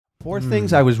Poor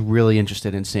Things I was really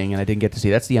interested in seeing, and I didn't get to see.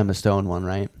 That's the Emma Stone one,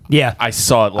 right? Yeah. I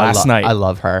saw it last night. I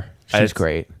love her. She's It's-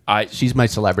 great. I- She's my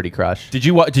celebrity crush. Did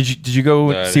you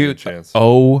go No, I see didn't it? get a chance.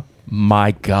 Oh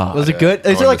my god! Was it good? Is I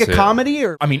it wanted like to a see it. comedy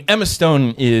or? I mean, Emma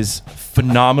Stone is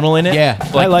phenomenal in it. Yeah.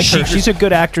 I like her. she She's a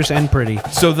good actress and pretty.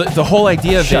 So the whole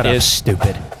idea of Shut it up, is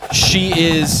stupid. she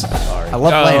is. I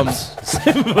love lambs.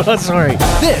 Sorry.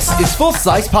 This is Full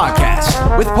Size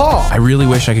Podcast with Paul, I really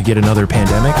wish I could get another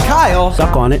pandemic. Kyle,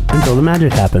 Suck on it until the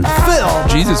magic happens. Phil,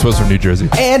 Jesus was from New Jersey.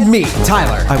 and me,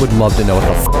 Tyler. I would love to know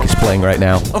what the f is playing right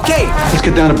now. Okay, Let's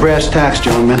get down to brass tacks,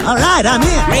 gentlemen. All right, I'm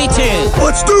in. Me too.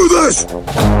 Let's do this!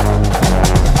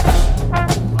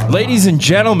 Ladies and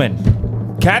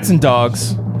gentlemen, cats and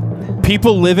dogs,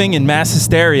 people living in mass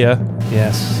hysteria,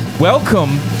 Yes. welcome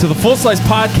to the Full Size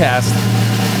Podcast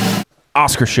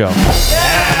Oscar Show.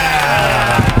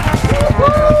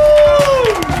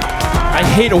 I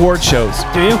hate award shows,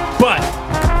 Do you? but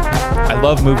I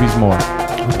love movies more.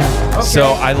 So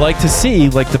I like to see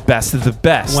like the best of the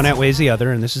best. One outweighs the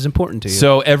other, and this is important to you.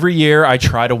 So every year I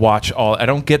try to watch all. I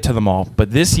don't get to them all,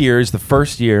 but this year is the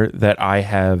first year that I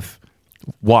have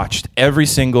watched every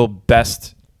single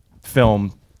best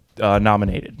film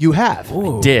nominated. You have.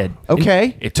 Did.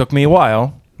 Okay. It took me a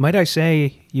while. Might I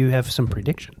say you have some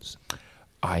predictions?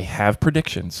 I have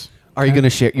predictions. Are you going to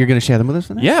share? You're going to share them with us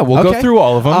tonight? Yeah, we'll go through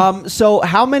all of them. So,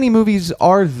 how many movies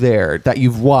are there that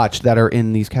you've watched that are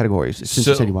in these categories? Since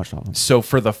you said you watched all of them. So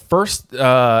for the first,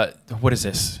 what is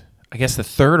this? I guess the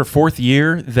third or fourth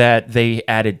year that they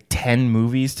added 10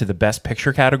 movies to the Best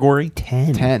Picture category.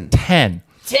 10. 10.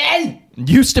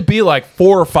 Used to be like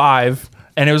 4 or 5,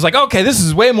 and it was like, okay, this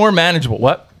is way more manageable.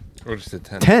 What? Or just did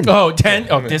 10. 10. Oh, 10.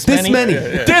 Oh, this many? many.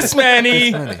 This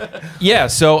many. Yeah,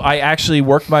 so I actually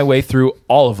worked my way through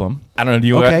all of them. I don't know. Do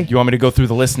you want me to go through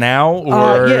the list now?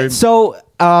 Or Yeah. So,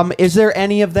 is there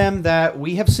any of them that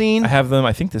we have seen? I have them.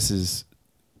 I think this is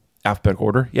alphabetical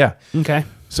order. Yeah. Okay.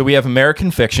 So we have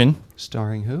American Fiction,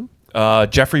 Starring who?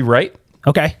 Jeffrey Wright.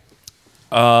 Okay.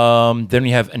 Then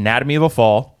we have Anatomy of a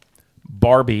Fall,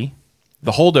 Barbie,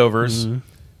 The Holdovers,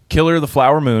 Killer of the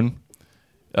Flower Moon,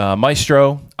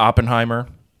 Maestro, Oppenheimer,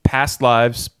 Past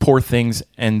Lives, Poor Things,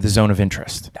 and The Zone of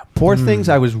Interest. Poor Things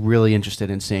I was really interested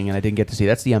in seeing, and I didn't get to see.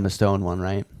 That's the Emma Stone one,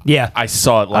 right? Yeah. I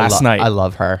saw it last night. I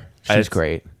love her. She's It's-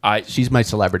 great. I- She's my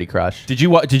celebrity crush. Did you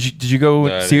go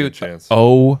No, I see didn't it? get a chance.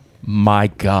 Oh my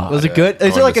god! Was it good? Is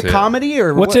it wanted like to a see it. comedy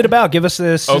or What's what? it about? Give us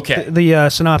this. Okay. The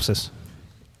synopsis.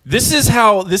 This is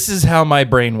how my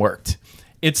brain worked.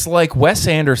 It's like Wes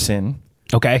Anderson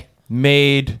Okay.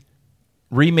 remade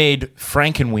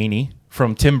Frankenweenie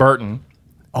from Tim Burton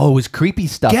Oh, it was creepy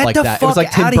stuff Get like the that. It was fuck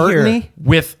like Tim outta here. Burton-y.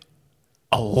 with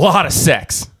a lot of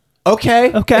sex.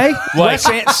 Okay. Okay. Like-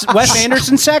 Wes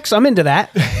Anderson sex. I'm into that.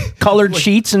 Colored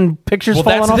sheets and pictures Well,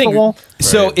 falling that's the off the thing. wall.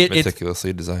 So Right, it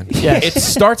meticulously designed. Yeah. it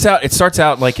starts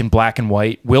out like in black and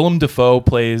white. Willem Dafoe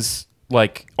plays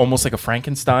like almost like a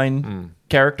Frankenstein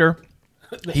character.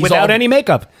 He's Without all- any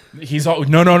makeup. He's all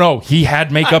no. He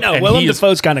had makeup. No, and Willem he is-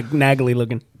 Dafoe's kind of naggly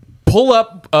looking. pull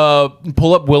up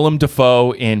Willem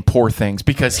Dafoe in Poor Things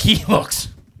because he looks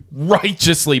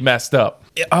righteously messed up.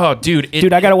 Oh, dude,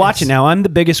 Dude, I gotta watch it now. I'm the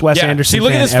biggest Wes Anderson See,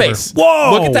 look fan at his ever. face.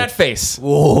 Whoa! Look at that face.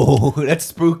 Whoa, that's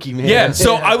spooky, man. Yeah.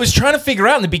 So I was trying to figure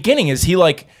out in the beginning, is he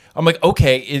like? I'm like,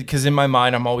 okay, because in my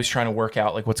mind, I'm always trying to work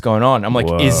out like what's going on. I'm like,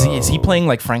 is he playing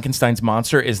like Frankenstein's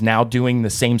monster is now doing the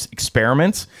same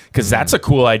experiments? Because that's a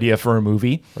cool idea for a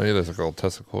movie. Oh, yeah, there's like a little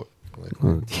testicle. Like,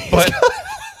 But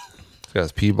he's got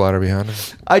his pee bladder behind him.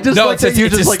 I just No, like it's that you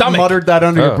his just like stomach. muttered that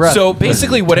under your breath. so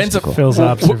basically, what ends up Phil's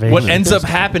observation. what ends up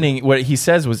happening, what he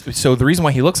says was, so the reason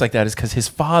why he looks like that is because his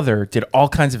father did all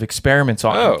kinds of experiments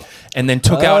on him, Oh. and then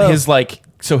took out his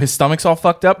so his stomach's all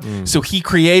fucked up. So he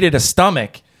created a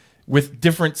stomach with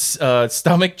different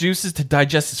stomach juices to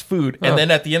digest his food, and then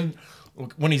at the end,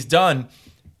 when he's done,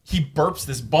 he burps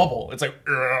this bubble. It's like,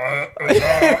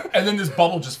 and then this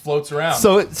bubble just floats around.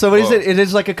 So what is it? It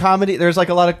is like a comedy. There's like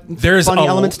a lot of There's funny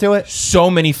elements to it. So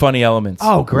many funny elements.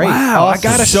 Oh, great! Wow, I Awesome.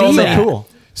 gotta so see many that. Cool.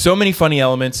 So many funny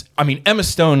elements. I mean, Emma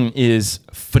Stone is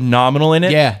phenomenal in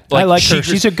it. Yeah. I like her. just-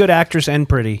 She's a good actress and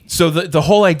pretty. so the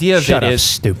whole idea of Shut it up, is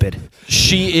stupid.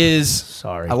 she is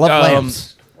Sorry. I love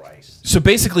lambs. so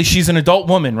basically she's an adult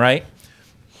woman, right?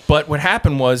 But what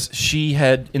happened was she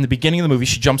had in the beginning of the movie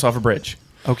she jumps off a bridge.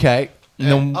 Okay. And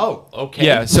then- okay.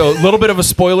 Yeah, so a little bit of a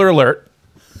spoiler alert.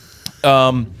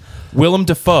 Willem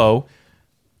Dafoe,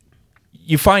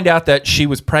 you find out that she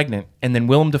was pregnant, and then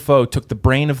Willem Dafoe took the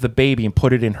brain of the baby and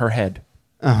put it in her head.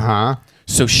 Uh huh.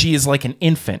 So she is like an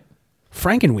infant.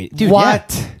 Frankenweenie. Dude,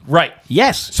 What? yeah. Right.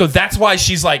 Yes. So that's why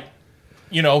she's like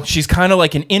you know, she's kind of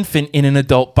like an infant in an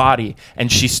adult body,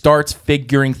 and she starts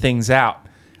figuring things out.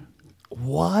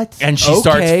 What? And she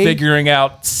starts figuring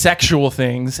out sexual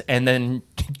things, and then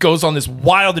goes on this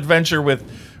wild adventure with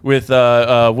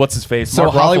what's his face? So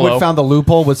Mark Hollywood Ruffalo. found the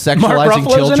loophole with sexualizing Ruffalo's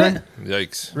in children. it?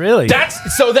 Yikes. Really?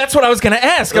 That's what I was gonna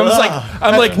ask. I was like,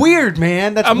 I'm like Weird,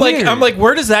 man. That's I'm weird. like,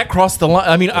 where does that cross the line?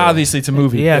 I mean, obviously it's a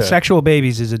movie. Yeah, sexual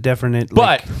babies is a definite,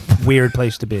 But- weird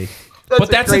place to be. But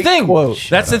that's the great thing. quote.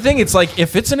 That's the thing. It's like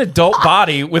if it's an adult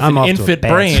body with I'm an off to a infant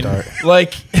bad brain, start.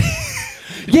 like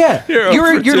yeah, You're you're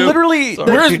up for two. literally.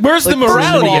 where's the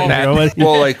morality in that?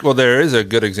 Well, there is a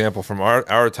good example from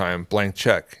our time. Blank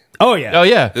Check. Oh yeah. Oh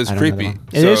yeah. It's I don't know creepy. that one.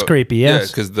 It is creepy, yes. Yeah,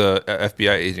 because the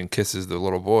FBI agent kisses the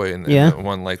little boy in Yeah. the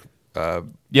one like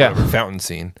Yeah. whatever, fountain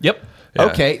scene. Yep. Yeah.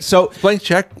 Okay, so Blank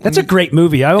Check. That's a great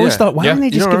movie. I always Yeah. thought, why Yeah. don't they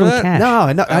You just don't give him remember cash?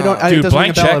 no, I don't. It Dude, doesn't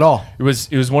ring Blank a bell Check at all. It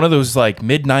was one of those like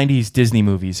mid '90s Disney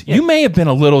movies. You may have been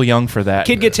a little young for that.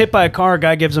 Kid gets hit by a car,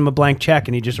 guy gives him a blank check,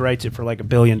 and he just writes it for like $1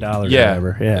 billion Yeah. or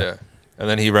whatever. Yeah. Yeah. And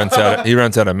then he rents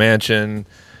out a mansion.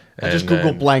 I just and Google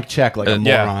then- blank check like a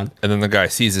yeah. moron. And then the guy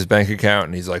sees his bank account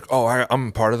and he's like, "Oh,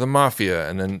 I'm part of the mafia."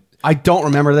 And then I don't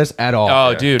remember this at all.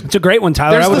 Oh, dude. It's a great one,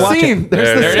 Tyler. There's I would the watch scene. it.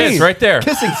 There's the There it scene. is, right there.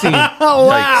 Kissing scene. Oh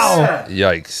wow.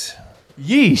 yikes.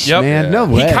 Yeesh, Yep. man. Yeah. No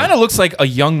He way. kind of looks like a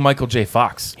young Michael J.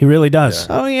 Fox. He really does.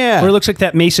 Oh yeah. Or it looks like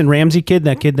that Mason Ramsey kid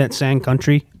that sang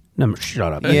country. No,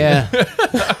 shut up. yeah. Who's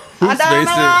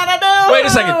Mason? Wait a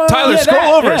second, Tyler. Yeah, scroll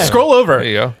that, over. yeah. Scroll over. There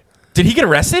you go. Did he get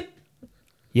arrested?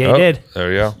 Yeah, Oh, he did.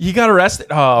 There you go. He got arrested.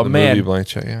 Oh The man. movie Blank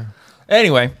Check. Yeah.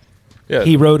 Anyway, Yeah.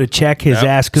 He wrote a check his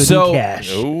ass couldn't So- cash.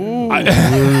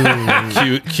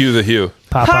 Cue the hue.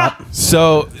 Pop, pop.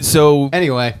 so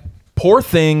Anyway, Poor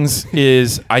Things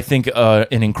is, I think,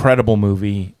 an incredible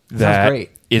movie that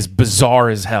great. is bizarre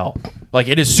as hell. Like,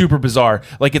 it is super bizarre.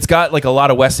 Like, it's got like a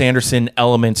lot of Wes Anderson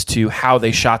elements to how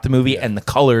they shot the movie and the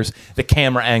colors, the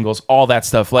camera angles, all that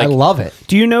stuff. Like, I love it.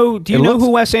 Do you know looks- who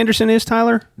Wes Anderson is,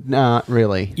 Tyler? Not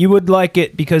really. You would like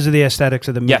it because of the aesthetics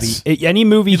of the movie. Yes. Any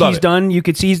movie love he's it. done, you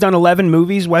could see he's done 11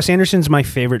 movies. Wes Anderson's my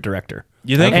favorite director.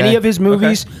 You think? Any Okay. of his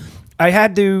movies, I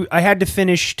had to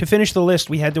finish the list.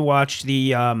 We had to watch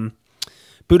the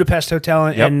Budapest Hotel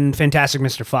and Fantastic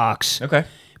Mr. Fox. Okay.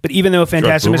 But even though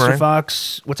Fantastic Mr. Boomerang?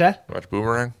 Fox, what's that? Watch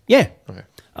Boomerang. Yeah. Okay.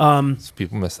 So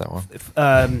people miss that one.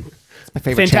 My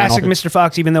favorite Fantastic channel. Mr.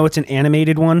 Fox, even though it's an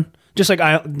animated one, just like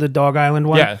the Dog Island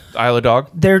one. Yeah, Isle of Dog.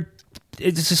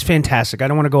 It's just fantastic. I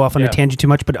don't want to go off on Yeah. a tangent too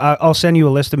much, but I'll send you a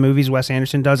list of movies Wes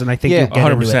Anderson does, and I think Yeah, you'll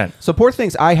get into it. 100%. So Poor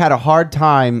Things, I had a hard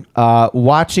time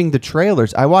watching the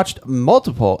trailers. I watched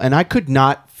multiple, and I could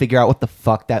not figure out what the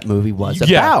fuck that movie was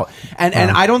Yeah. about. And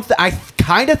I don't. I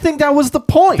kind of think that was the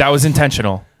point. That was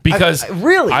intentional because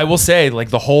really? I will say, like,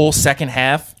 the whole second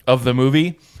half of the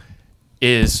movie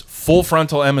is full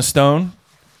frontal Emma Stone.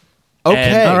 okay.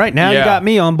 And- All right, now you Yeah. got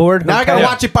me on board. Now I gotta Okay.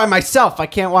 watch it by myself. I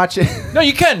can't watch it. No,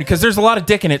 you can because there's a lot of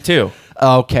dick in it too.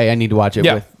 Okay, I need to watch it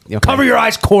Yeah. with. Okay. Cover your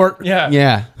eyes, Court. Yeah.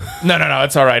 Yeah, No,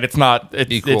 it's all right. It's not.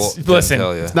 Equal. It's listen.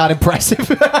 Tell you. it's not impressive.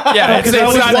 Yeah, it's, Because I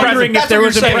was not wondering impressive. if there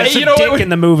was a That's what you're piece saying. of dick in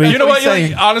the movie. You know what? That's what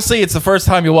he's Honestly, it's the first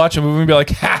time you watch a movie and be like,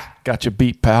 "Ha, got you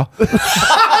beat, pal."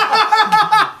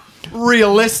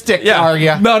 Realistic, Yeah. are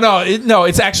ya? No,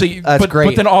 it's actually. That's but, great.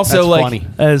 But then also, That's like, funny.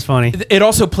 That is funny. it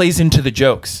also plays into the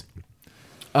jokes.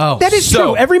 Oh, That is So-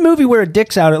 true. Every movie where a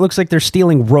dick's out, it looks like they're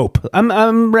stealing rope.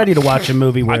 I'm ready to watch a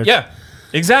movie where Yeah,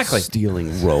 exactly.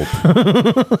 stealing rope.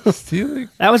 Stealing.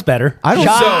 that was better. I don't-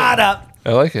 Shut up.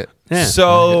 I like it. Yeah.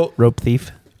 So Rope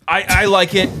thief. I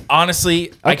like it.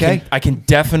 Honestly, Okay. I can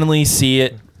definitely see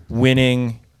it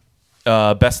winning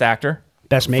Best Actor.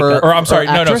 Best makeup. Or I'm sorry,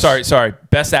 Or actress? sorry.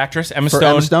 Best Actress, Emma For Stone.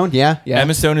 Emma Stone, yeah.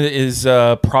 Emma Stone is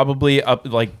probably up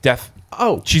like death.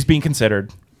 Oh. She's being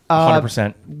considered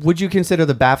 100%. Would you consider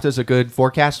the BAFTAs a good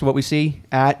forecast of what we see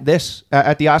at the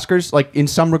Oscars, like in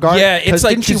some regard? Yeah, it's 'Cause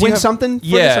like didn't she 'cause you win have- something for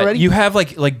yeah, this already? you have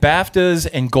like BAFTAs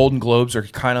and Golden Globes are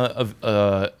kind of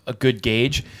a good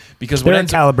gauge because what They're a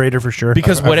ends calibrator for sure.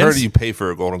 because I've what heard ends you pay for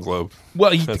a Golden Globe.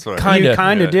 well you That's what I kind you of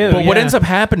kind of do. But what yeah. ends up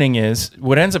happening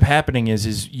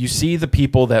is you see the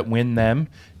people that win them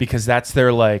because that's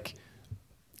their like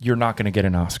you're not going to get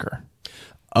an Oscar.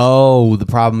 Oh, the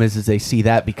problem is they see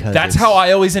that because That's it's- how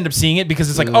I always end up seeing it because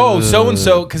it's like, oh, so and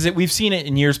so, because we've seen it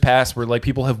in years past where like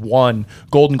people have won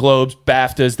Golden Globes,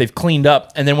 BAFTAs, they've cleaned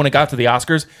up, and then when it got to the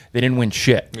Oscars, they didn't win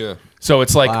shit. Yeah. So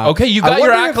it's like, Wow. okay, you I got your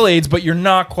wonder if- accolades, but you're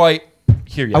not quite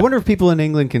here yet. I wonder if people in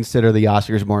England consider the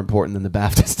Oscars more important than the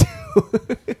BAFTAs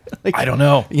too. Like, I don't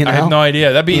know. You I have know? no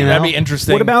idea. That'd be You know?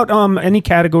 interesting. What about any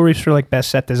categories for like best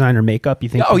set design or makeup? You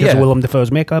think Oh, because yeah. Willem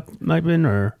Dafoe's makeup might have been,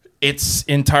 or It's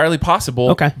entirely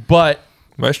possible. Okay. but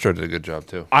Maestro did a good job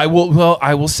too. I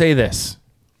will say this.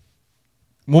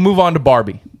 we'll move on to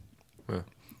Barbie.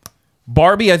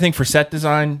 Barbie, I think for set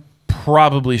design,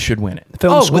 probably should win it.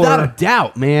 Film score, without a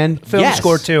doubt, man. film Yes.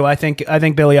 score too. I think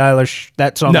Billie Eilish,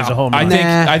 that song is a home run.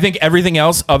 I think everything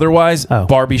else otherwise, Oh.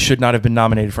 Barbie should not have been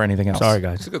nominated for anything else. Sorry,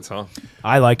 guys. It's a good song.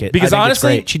 I like it Because I think it's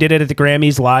honestly- great. She did it at the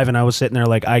Grammys live, and I was sitting there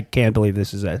like, I can't believe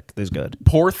this is good.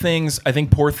 Poor Things, I think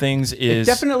Poor Things is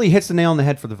Definitely hits the nail on the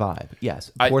head for the vibe.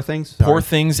 Yes. Poor Things. Sorry. Poor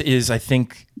Things is, I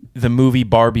think, the movie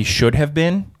Barbie should have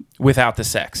been without the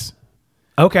sex.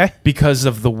 Okay. Because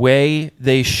of the way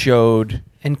they showed,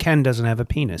 And Ken doesn't have a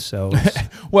penis, so it's,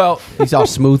 well, He's all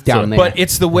smooth down there. but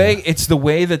it's the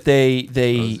way that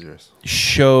they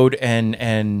showed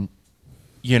and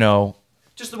you know,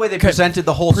 just the way they presented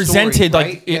the whole presented story, like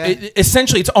right? Yeah.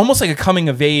 essentially it's almost like a coming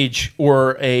of age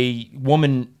or a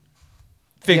woman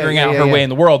figuring Yeah, out yeah, her yeah. way in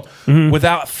the world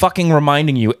without fucking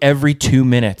reminding you every 2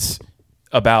 minutes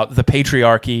about the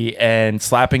patriarchy and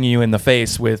slapping you in the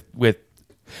face with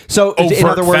So in overt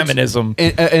other words, feminism.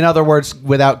 In other words,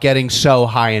 without getting so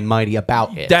high and mighty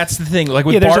about it. That's the thing. Like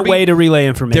with yeah, there's Barbie, a way to relay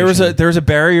information. there's a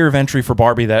barrier of entry for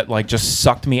Barbie that like just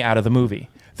sucked me out of the movie.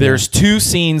 There's two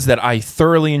scenes that I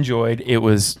thoroughly enjoyed. It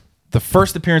was the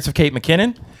first appearance of Kate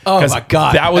McKinnon. Oh 'cause my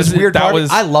god, that was That's weird. That Barbie.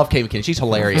 was I love Kate McKinnon. She's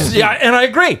hilarious. yeah, and I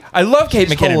agree. I love Kate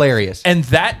She's McKinnon. hilarious. And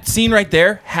that scene right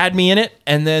there had me in it.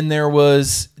 And then there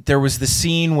was the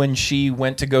scene when she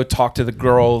went to go talk to the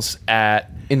girls at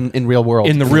In real world.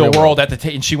 in the real world at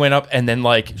the and she went up and then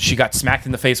like she got smacked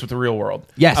in the face with the real world.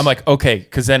 Yes. I'm like, okay,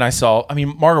 because then I saw. I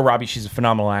mean, Margot Robbie, she's a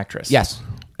phenomenal actress. Yes.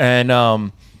 and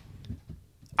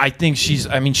I think she's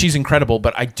incredible,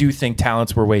 but I do think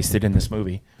talents were wasted in this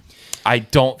movie. I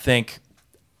don't think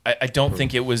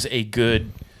it was a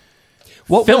good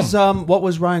What film. what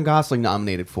was Ryan Gosling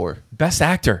nominated for? best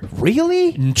actor.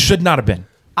 Really? Should not have been.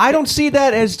 I don't see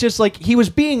that as just like he was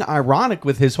being ironic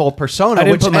with his whole persona, I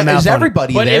didn't which put my mouth is on it.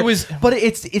 everybody. But there. it was- But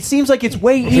it seems like it's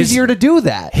way easier to do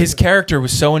that. His character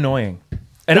was so annoying,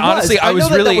 and It was. honestly, I was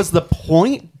know really that was the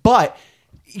point, but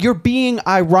you're being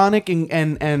ironic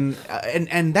and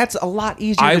that's a lot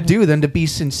easier to do than to be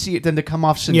sincere, than to come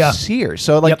off sincere.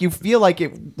 So like Yep. you feel like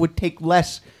it would take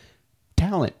less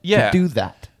talent Yeah. to do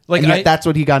that. Like, and yet I- that's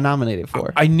what he got nominated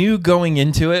for. I knew going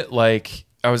into it, like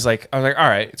I was like, all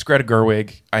right, it's Greta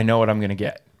Gerwig. I know what I'm gonna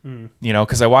get. You know,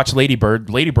 because I watched Lady Bird.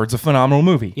 Lady Bird's a phenomenal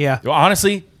movie. Yeah.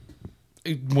 Honestly,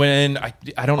 when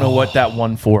I don't know what that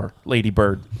won for, Lady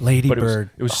Bird. Lady but Bird.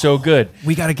 It was so good.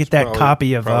 we got to get that Probably-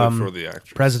 copy of probably for the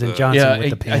actress. President The- Johnson Yeah,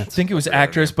 with the I pants. think it was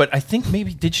actress, but I think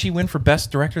maybe did she win for best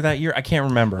director that year? I can't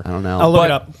remember. I don't know. I'll look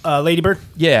but- it up. Lady Bird.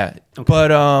 Yeah, but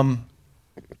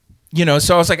you know,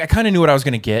 so I was like, I kind of knew what I was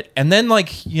gonna get, and then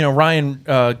like you know, Ryan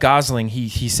Gosling,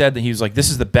 he said that he was like, this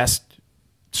is the best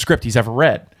script he's ever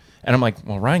read, and I'm like,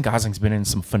 well, Ryan Gosling's been in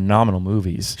some phenomenal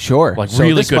movies, Sure. like So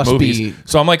really this good must movies. be-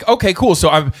 So I'm like, okay, cool. So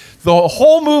I'm the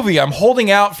whole movie, I'm holding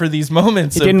out for these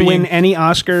moments. It of didn't being, win any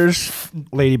Oscars.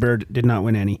 Lady Bird did not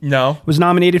win any. No. Was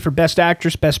nominated for Best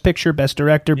Actress, Best Picture, Best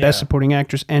Director, Yeah. Best Supporting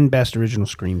Actress, and Best Original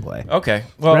Screenplay. Okay,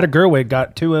 well, Greta Gerwig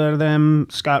got 2 out of them.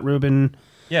 Scott Rudin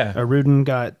yeah,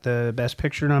 got the Best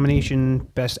Picture nomination.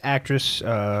 Best Actress,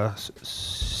 Saoirse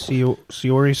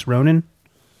Ronan.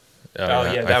 yeah, I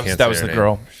that can't was say the her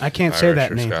girl. name. I can't say Irish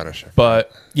that or name. Scottish.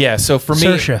 But yeah, so for me,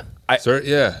 Saoirse. Sir,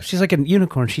 yeah. She's like a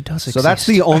unicorn. She does exist. So that's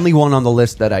the only one on the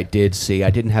list that I did see. I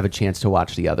didn't have a chance to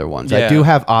watch the other ones. I Yeah. do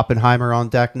have Oppenheimer on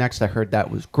deck next. I heard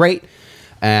that was great.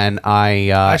 And I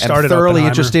am started thoroughly Oppenheimer.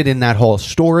 interested in that whole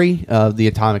story of the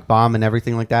atomic bomb and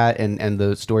everything like that, and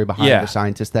the story behind Yeah. the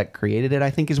scientist that created it.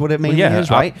 I think is what it mainly yeah, is,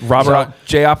 right? Robert So-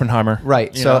 J. Oppenheimer,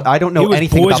 right. you So know? I don't He know was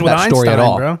anything boys about with that story Einstein, at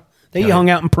all. bro. They hung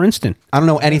out in Princeton. I don't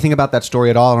know anything about that story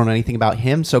at all. I don't know anything about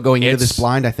him. So going into this It's-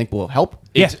 blind, I think will help.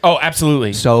 It's- Oh,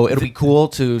 absolutely. So it'll be cool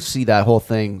to see that whole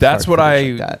thing. That's start what to I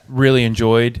finish like that. really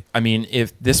enjoyed. I mean,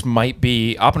 if this might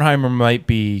be Oppenheimer, might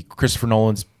be Christopher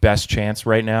Nolan's best chance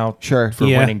right now, Sure. for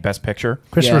Yeah. winning Best Picture.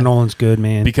 Christopher Yeah. Nolan's good,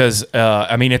 man. Because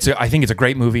I mean, I think it's a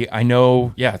great movie. I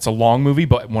know, yeah, it's a long movie,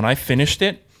 but when I finished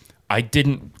it, I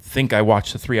didn't think I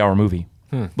watched a 3-hour movie.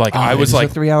 Like I was It's like,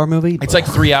 a 3-hour movie. it's like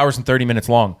 3 hours and 30 minutes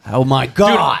long. Oh my Dude,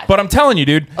 god! but I'm telling you,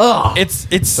 dude, it's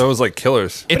So it was like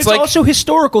Killers. But it's like also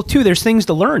historical too. There's things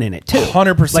to learn in it too.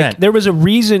 100%. Like there was a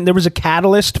reason. There was a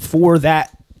catalyst for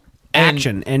that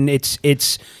action, and it's a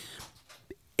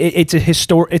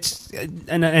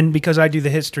and because I do the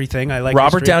history thing, I like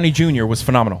Robert history. Downey Jr. was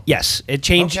phenomenal. Yes, it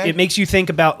changed. Okay. It makes you think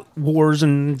about wars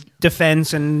and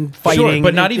defense and fighting. Sure,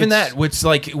 but not even It's- that. What's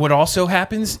like what also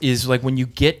happens is like when you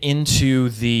get into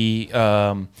the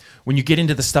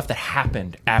stuff that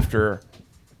happened after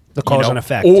The cause and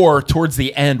effect. or towards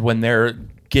the end when they're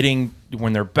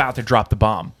about to drop the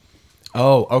bomb.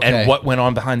 Oh, okay. and what went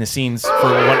on behind the scenes for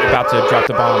what about to drop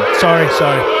the bomb. Sorry.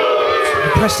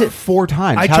 You pressed it 4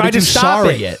 times. I How tried did you to stop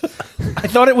sorry it. I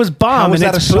thought it was How bomb, was and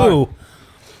that it's a sorry? boo.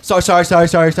 Sorry.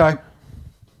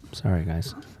 Sorry,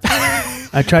 guys.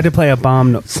 I tried to play a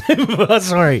bomb. No.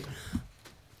 Sorry.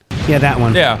 Yeah, that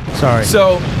one. Yeah. Sorry.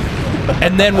 So,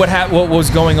 and then what was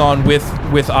going on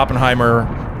with Oppenheimer,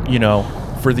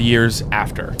 for the years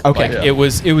after. Okay. Like, it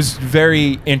was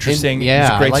very interesting. Yeah, it was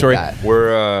a great I like story. that.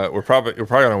 We're probably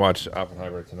gonna watch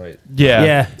Oppenheimer tonight.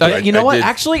 Yeah. Yeah. You know I what? did-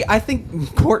 Actually, I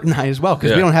think Court and I as well, because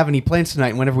we Yeah. don't have any plans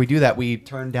tonight. Whenever we do that, we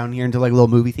turn down here into like a little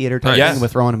movie theater type Nice. thing. We're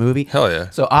throwing a movie. Hell yeah.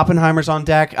 So Oppenheimer's on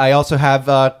deck. I also have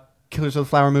Killers of the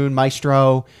Flower Moon,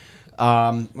 Maestro.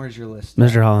 Where's your list?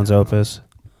 Mr. Holland's Opus.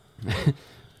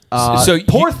 So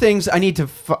Poor Things. I need to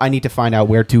find out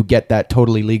where to get that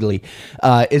totally legally.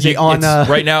 Is it on it's,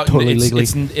 right now? Totally it's, legally.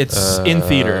 it's in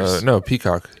theaters. No,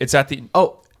 Peacock. It's at the.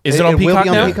 Oh, Is it on will Peacock be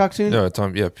on now? Peacock soon. No, it's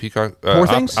on Peacock. Poor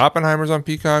Things? Oppenheimer's on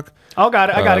Peacock. Oh, got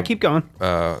it. I got it. Keep going.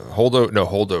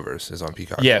 Holdovers is on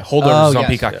Peacock. Yeah, Holdovers is on yes.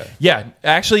 Peacock. Yeah.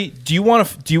 Actually, do you want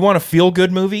a feel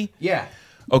good movie? Yeah,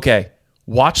 Okay,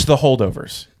 watch The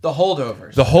Holdovers. The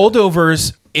Holdovers. The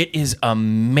Holdovers. It is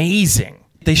amazing.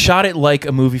 They shot it like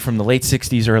a movie from the late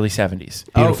 60s, early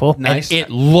 70s. Beautiful. Nice. And it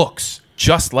looks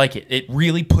just like it. It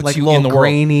really puts like you a little in the world.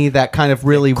 grainy, that kind of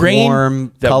really Grain,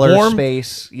 warm that color warm-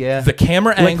 space. Yeah, The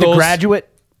camera Like angles. The Graduate.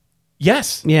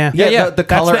 Yes. Yeah. Yeah. The That's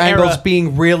color the angles era.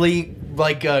 being really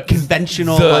like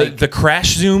conventional. The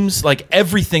crash zooms, like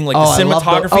everything, like Oh, I the love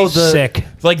cinematography. Sick.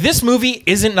 Like this movie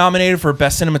isn't nominated for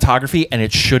best cinematography, and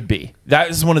it should be.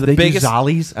 That is one of the they biggest. do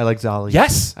Zollies. I like Zollies.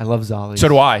 Yes. I love Zollies. So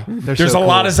do I. They're There's so a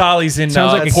lot cool. of Zollies in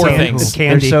Sounds like a Poor candy. Things. It's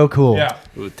candy. They're so cool. Yeah.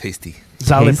 Ooh, tasty.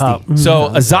 Zollipop. So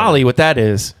a Zolly, what that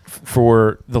is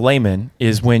for the layman,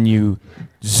 is when you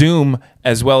zoom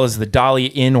as well as the dolly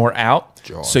in or out,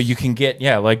 Jaws. so you can get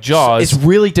like Jaws. It's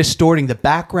really distorting. The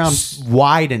background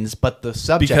widens, but the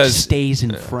subject Because stays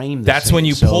in frame. the That's same. when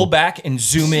you So- pull back and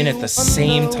zoom in at the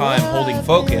same time, holding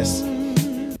focus.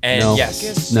 And No.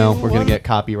 yes, No, we're gonna get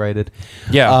copyrighted.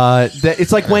 Yeah.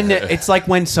 It's like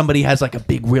when somebody has like a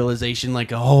big realization,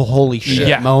 like a holy shit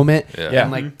Yeah. moment, Yeah.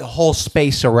 and like the whole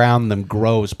space around them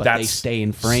grows, but they That's- stay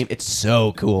in frame. It's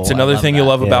so cool. it's another thing you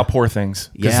love about Poor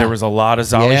Things, because Yeah. there was a lot of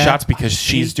Zolly Yeah. shots because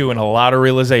she's doing a lot of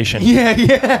realization.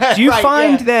 Yeah. Do you Right,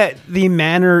 find yeah. that the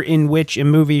manner in which a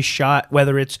movie is shot,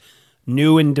 whether it's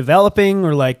new and developing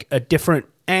or like a different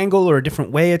angle or a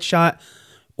different way it's shot,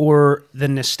 or the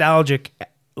nostalgic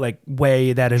like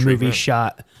way that a movie's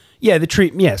shot? Yeah,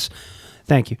 yes.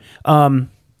 Thank you.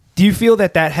 Do you feel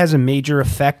that has a major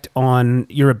effect on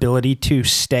your ability to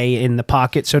stay in the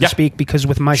pocket, so to Yeah. speak? Because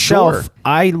with myself, Sure.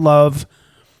 I love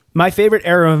my favorite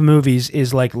era of movies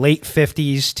is like late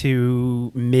 50s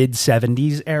to mid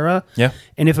 70s era. Yeah.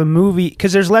 And if a movie,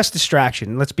 because there's less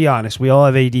distraction, let's be honest, we all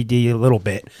have ADD a little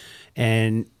bit,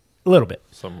 and a little bit.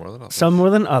 Some more than others. Some more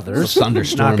than others. Little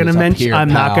thunderstorm Not going to is up mention. here, I'm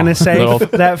not pal. going to say Little-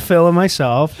 that Phil and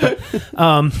myself.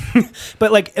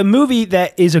 But like a movie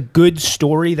that is a good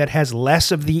story that has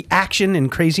less of the action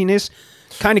and craziness,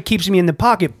 kind of keeps me in the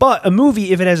pocket. But a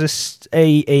movie, if it has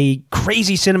a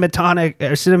crazy cinematic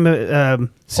or Cinematic.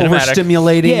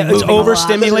 overstimulating. yeah, it's movie.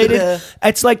 overstimulated.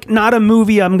 It's like not a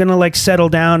movie I'm gonna like settle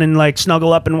down and like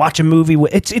snuggle up and watch a movie.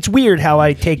 It's weird how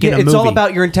I take in Yeah, a it's movie. all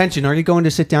about your intention. Are you going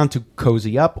to sit down to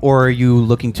cozy up, or are you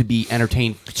looking to be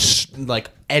entertained, like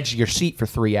edge of your seat for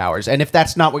 3 hours? And if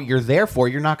that's not what you're there for,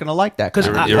 you're not going to like that. 'Cause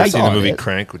kind You of ever thing. seen I the movie get it.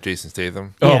 Crank with Jason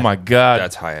Statham? Oh Yeah. my god,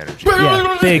 That's high energy.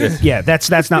 yeah, big. Yeah, that's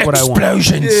not what I want.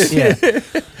 explosions! Yeah.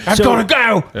 I'm So- gonna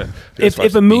go.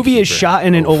 If a movie is shot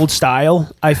in an old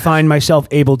style, I find myself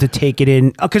able to take it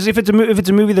in because if it's a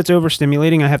movie that's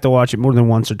overstimulating, I have to watch it more than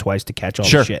once or twice to catch all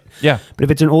Sure. the shit. Yeah. But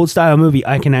if it's an old style movie,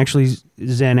 I can actually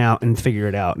zen out and figure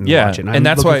it out and Yeah, watch it. I'm and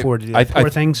that's looking why forward to that. Poor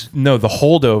Things. No, the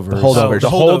holdovers. The Holdovers. The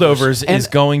holdovers And- is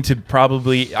going to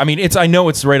probably. I mean, I know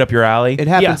it's right up your alley. It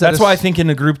happens Yeah, at That's a why I s- think in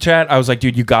the group chat I was like,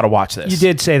 dude, you got to watch this. You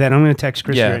did say that. I'm going to text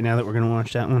Chrissy Yeah. right now that we're going to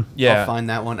watch that one. Yeah. I'll find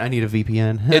that one. I need a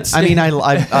VPN. It's-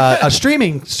 a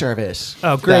streaming service.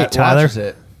 Oh, great, that Tyler. watches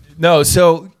it. No,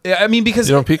 so I mean because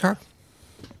You know Peacock?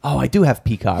 Oh, I do have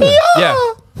Peacock. yeah.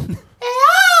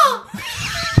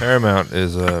 Paramount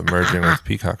is merging with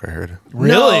Peacock, I heard.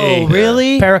 Really?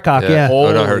 Really? Paracock, yeah.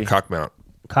 Oh, no, I Holy. heard Cockmount.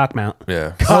 Cock mount.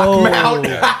 Yeah.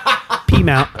 P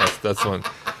mount. That's one.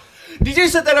 Did you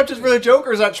set that up just for the joke,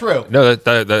 or is that true? No, that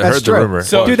heard true. the rumor.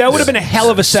 So- Dude, that would have been a hell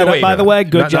of a setup, wait, by the way.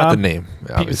 Good not job. the name.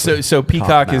 Obviously. So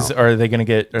Peacock is. Are they going to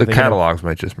get the catalogs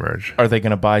might just merge. Are they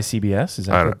going to buy CBS? Is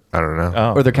that I don't know.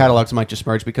 Oh. Or their catalogs might just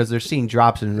merge because they're seeing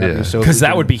drops in revenue. Yeah. So because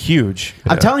that would be huge.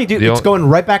 I'm telling you, dude, it's going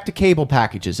right back to cable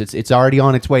packages. It's already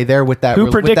on its way there with that. Who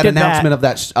with that predicted announcement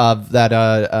that?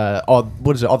 All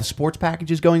what is it? All the sports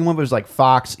packages going on. It was like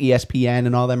Fox, ESPN,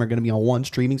 and all them are going to be on one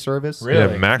streaming service.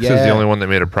 Really? Yeah, Max is the only one that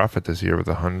made a profit this year with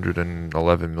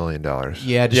 $111 million.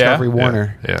 Yeah, Discovery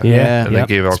Warner. Yeah. And Yep.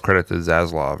 they gave all credit to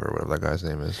Zaslav or whatever that guy's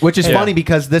name is. Which is funny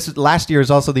because this last year is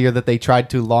also the year that they tried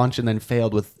to launch and then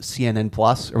failed with CNN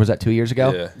Plus, or was that 2 years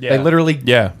ago? Yeah. They literally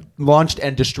Yeah. launched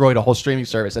and destroyed a whole streaming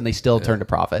service, and they still turned a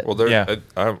profit. Well,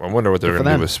 I wonder what they're going to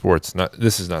them. do with sports.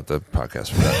 This is not the podcast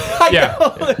for that.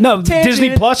 Yeah. No, Tangent.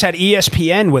 Disney Plus had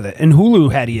ESPN with it, and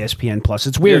Hulu had ESPN Plus.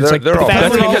 It's weird. Yeah, it's like they're all- the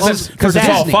That's family because all- it's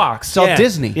all Disney. Fox. It's all Yeah.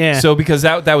 Disney. Yeah. So because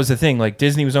that was the thing, like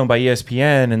Disney was owned by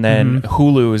ESPN, and then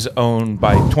Hulu is owned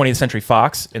by 20th Century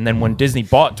Fox, and then when Disney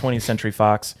bought 20th Century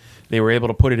Fox, they were able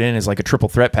to put it in as like a triple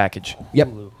threat package. Yep.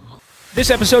 This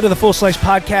episode of the Full Slice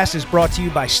Podcast is brought to you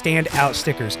by Standout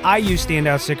Stickers. I use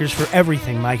Standout Stickers for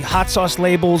everything. My hot sauce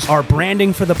labels, our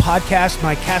branding for the podcast,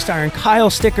 my cast iron Kyle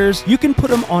stickers. You can put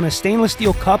them on a stainless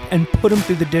steel cup and put them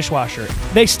through the dishwasher.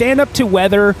 They stand up to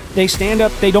weather. They stand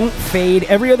up. They don't fade.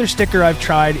 Every other sticker I've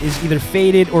tried is either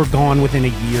faded or gone within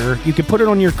a year. You can put it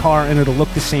on your car and it'll look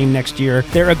the same next year.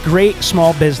 They're a great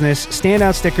small business.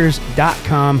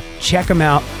 StandoutStickers.com. Check them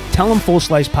out. Tell them Full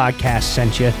Slice Podcast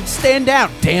sent you. Stand out,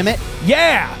 damn it.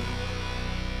 Yeah!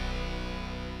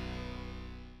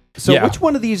 So Yeah. which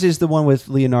one of these is the one with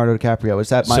Leonardo DiCaprio? Is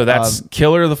that So that's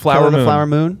Killer of the Flower Killer of Moon. the Flower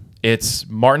Moon? It's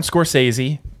Martin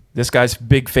Scorsese, this guy's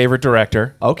big favorite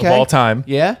director Okay. of all time.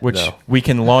 Yeah? Which we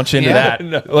can launch into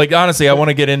that. Like, honestly, I want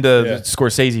to get into the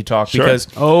Scorsese talk because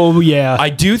Oh, yeah. I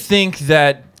do think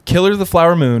that Killer of the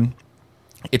Flower Moon,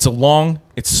 it's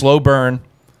it's slow burn,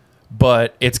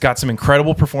 but it's got some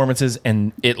incredible performances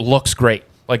and it looks great.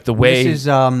 Like the way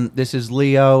This is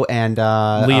Leo and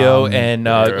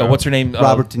what's her name?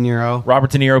 Robert De Niro. Robert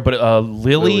De Niro, but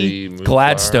Lily Moonflower.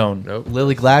 Gladstone. Nope.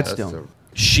 Lily Gladstone.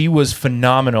 She was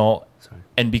phenomenal,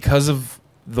 and because of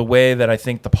the way that I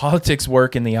think the politics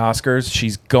work in the Oscars,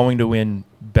 she's going to win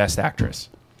Best Actress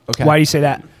Okay. Why do you say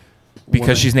that?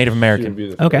 because she's Native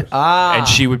American, Okay. and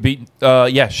she would be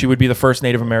she would be the first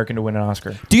Native American to win an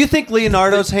Oscar. Do you think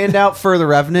Leonardo's handout for The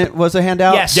Revenant was a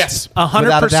handout? Yes. Yes.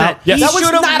 100%. Yes. That was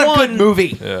should've not a good won.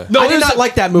 movie. Yeah. No, I did not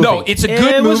like that movie. No, it's a good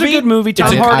movie. It was a good movie. Tom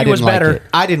It's a- Hardy I didn't was like better. it.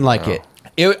 I didn't like it.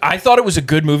 I thought it was a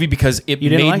good movie because it You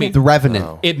didn't made like me. it? The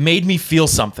Revenant. It made me feel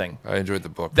something. I enjoyed the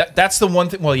book. That's the one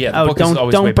thing. Well, yeah, the Oh, book is always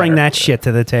way don't bring better. that shit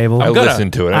to the table. I gonna-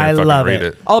 listened to it. I I didn't fucking love read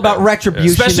it. it. All about retribution.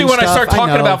 Especially and when I stuff. start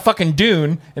talking know. about fucking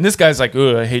Dune, and this guy's like,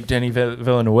 "Ooh, I hate Denny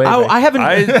Villeneuve." Oh, I haven't.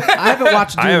 I haven't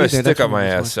watched. I have Dune a either. stick That's up one my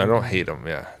of ass. I don't hate them.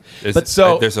 Yeah. But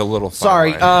so- there's a little. fine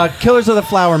Sorry, line. Killers of the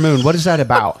Flower Moon. What is that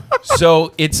about?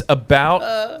 So it's about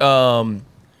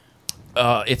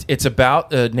it's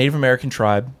about a Native American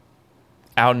tribe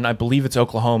out in, I believe it's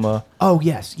Oklahoma. Oh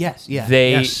yes, yeah.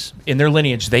 They yes. in their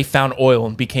lineage they found oil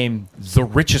and became the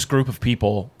richest group of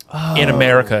people in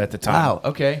America at the time. Wow.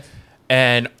 Okay.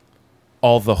 And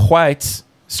all the whites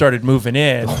started moving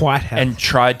in White house. and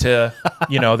tried to,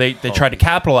 they tried to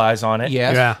capitalize on it.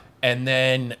 Yes. Yeah. And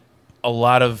then a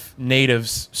lot of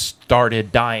natives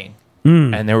started dying.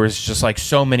 And there was just like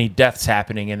so many deaths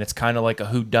happening, and it's kind of like a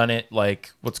whodunit,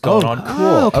 like what's going on.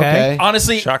 Cool. Okay.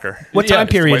 Honestly, Shocker. What Yeah, time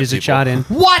it's period white is it people. shot in?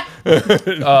 What?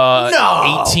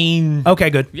 18, Okay,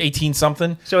 good. 18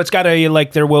 something. So it's got a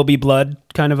like There Will Be Blood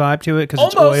kind of vibe to it because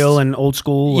it's Almost. oil and old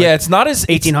school. like- Yeah, it's not as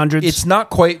 1800s? It's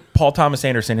not quite Paul Thomas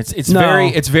Anderson. It's No.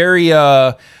 very.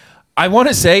 I want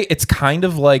to say it's kind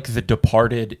of like The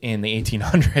Departed in the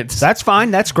 1800s. That's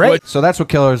fine. That's great. So that's what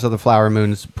Killers of the Flower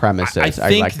Moon's premise is. I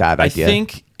like that idea. I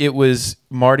think it was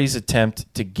Marty's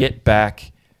attempt to get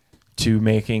back to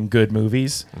making good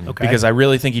movies. Okay. Because I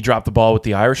really think he dropped the ball with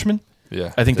The Irishman.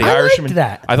 Yeah. I think The I liked Irishman.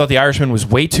 that. I thought The Irishman was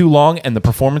way too long, and the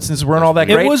performances weren't all that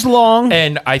It great. was long.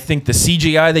 and I think the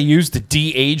CGI they used to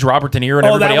de-age Robert De Niro and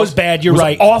Oh, everybody that else was bad. You're was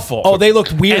right. Awful. Oh, they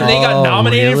looked weird. And they got Oh,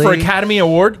 nominated for really? Academy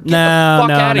Award. Get the No,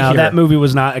 fuck outta no. here. That movie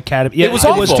was not Academy. Yeah, It was it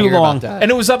awful. was too Hear about long. that. And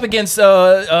it was up against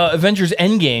Avengers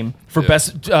Endgame for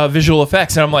best visual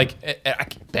effects, and I'm like,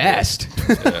 best.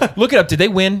 Look it up. Did they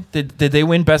win? Did they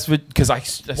win best? Because I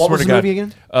swear What was to the God, movie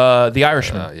again? The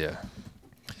Irishman. Yeah.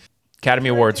 Academy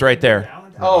Awards, right there.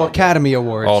 Oh, Academy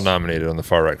Awards. All nominated on the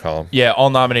far right column. Yeah,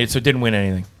 all nominated, so it didn't win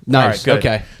anything. Nice. All right, good.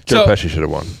 Okay. Joe So- Pesci should have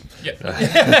won.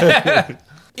 Yeah,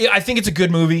 I think it's a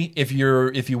good movie if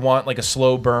you want like a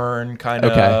slow burn kind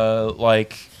of Okay.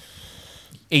 like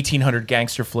 1800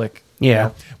 gangster flick.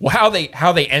 Yeah. Well,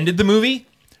 how they ended the movie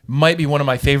might be one of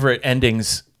my favorite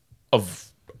endings of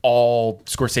all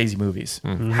Scorsese movies.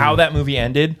 How that movie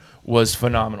ended was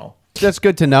phenomenal. That's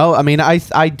good to know. I mean,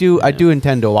 I do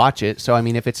intend to watch it. So I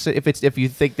mean, if you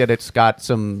think that it's got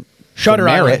some Shutter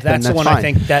merit, Island. then That's the one fine. I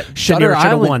think that Shutter should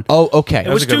have Island. won. Oh, okay. It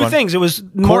was a good two one. things. It was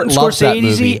Martin loves that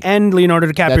movie. Scorsese and Leonardo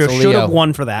DiCaprio That's should Leo. have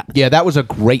won for that. Yeah, that was a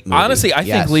great movie. Honestly, I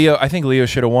Yes. think Leo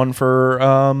should have won for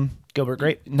Gilbert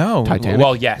Grape. no. Titanic?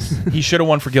 Well, yes, he should have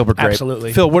won for Gilbert Grape.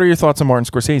 Absolutely. Phil, what are your thoughts on Martin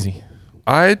Scorsese?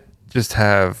 I just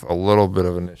have a little bit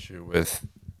of an issue with.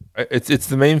 It's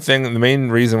the main thing. The main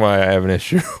reason why I have an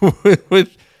issue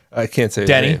with I can't say his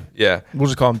Denny? name. Yeah, We'll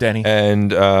just call him Denny.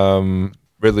 and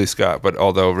Ridley Scott. But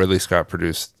although Ridley Scott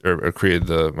produced or created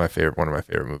one of my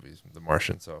favorite movies, The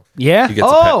Martian. So Yeah. he gets a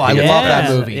Oh, pat- I he gets a love pass.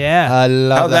 that movie. Yeah. I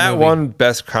love How that movie. won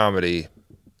Best Comedy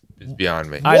is beyond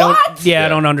me. I don't. Yeah, Yeah. I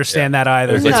don't understand that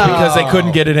either. It's It's No. because they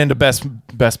couldn't get it into best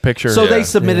picture. So they Yeah.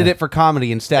 submitted it for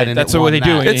comedy instead, and That's it what won they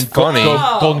do. that. It's in funny.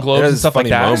 Golden Globes It has and stuff like funny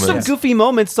that. moments. Some goofy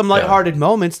moments, some lighthearted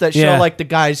moments that show Yeah. like the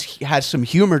guy's has some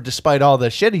humor despite all the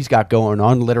shit he's got going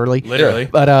on, literally. Literally.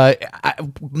 But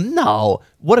no,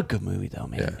 what a good movie though,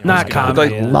 man. Not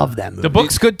comedy. I love that movie. The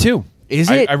book's good too. Is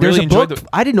I- it? I There's really a book. enjoyed the-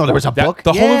 I didn't know there was a book.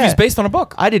 The whole Yeah. movie's based on a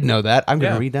book. I didn't know that. I'm Yeah.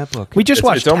 gonna read that book. We just It's-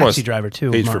 watched it's almost Taxi Driver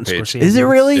too. page for Martin page. Scorsese. Is it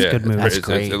really? Yeah, Good movie. That's it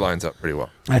great. lines up pretty well.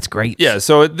 That's great. Yeah,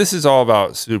 so this is all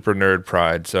about super nerd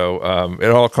pride. So it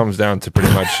all comes down to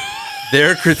pretty much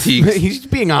their critiques. He's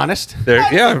being honest.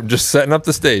 I'm just setting up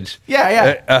the stage.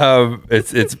 Yeah.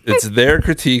 It's their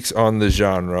critiques on the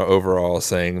genre overall,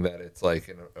 saying that it's like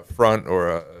an affront or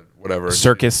a whatever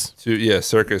Circus.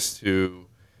 circus to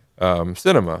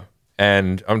cinema,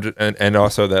 and I'm just and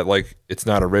also that like it's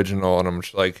not original, and I'm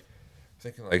just like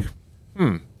thinking like,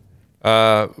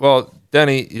 well,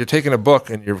 Denny, you're taking a book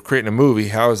and you're creating a movie.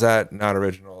 How is that not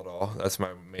original at all? That's my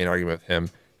main argument with him.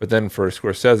 But then for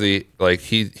Scorsese, like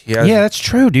he has Yeah, that's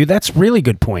true, dude. That's a really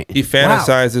good point. he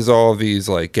fantasizes all these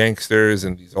like gangsters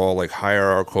and these all like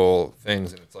hierarchical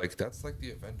things, and it's like that's like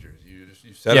the Avengers.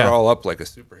 You set it all up like a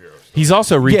superhero story. He's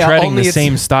also retreading only the it's-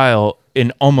 same style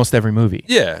in almost every movie.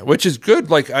 Yeah, which is good.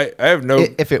 Like I have no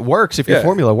If it works, if your Yeah.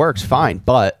 formula works, fine.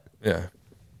 But yeah.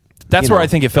 That's You where know. I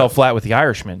think it fell flat with The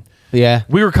Irishman. yeah,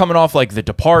 We were coming off like The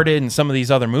Departed and some of these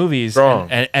other movies, Strong.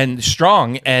 and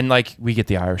strong, and like we get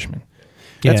The Irishman.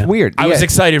 that's Yeah. weird. I was Yeah.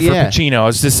 excited for Yeah. Pacino. I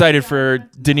was excited for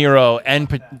De Niro and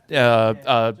Pesci.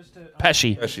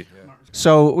 Actually, yeah.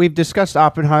 So we've discussed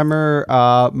Oppenheimer,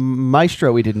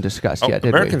 Maestro. We didn't discuss yet, did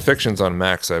American we? Fiction's on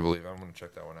Max, I believe. I'm going to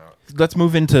check that one out. Let's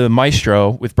move into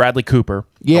Maestro with Bradley Cooper.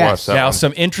 Yes. That Now, one.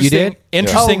 some You interesting, did?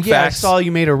 interesting Oh, yeah, facts. I saw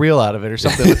you made a reel out of it or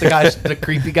something with the guys, the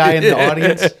creepy guy in the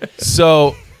audience.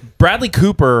 So, Bradley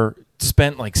Cooper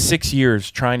spent like 6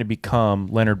 years trying to become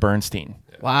Leonard Bernstein.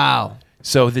 Wow.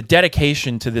 So, the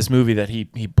dedication to this movie that he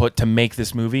put to make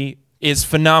this movie is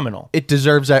phenomenal. It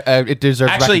deserves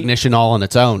Actually- recognition all on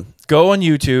its own. Go on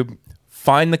YouTube,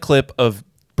 find the clip of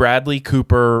Bradley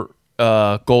Cooper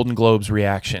Golden Globes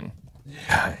reaction.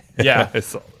 Yeah. I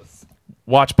saw this.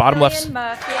 Watch bottom left.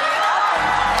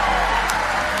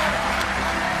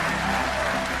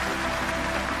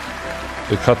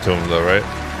 They cut to him though, right?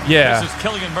 Yeah. This is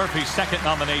Cillian Murphy's second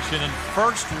nomination and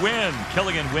first win.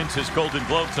 Cillian wins his Golden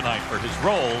Globe tonight for his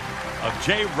role of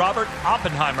J. Robert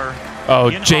Oppenheimer. Oh,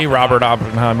 in J. Robert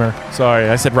Oppenheimer. Sorry,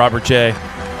 I said Robert J.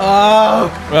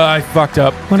 Oh. I fucked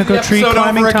up. Want to go tree episode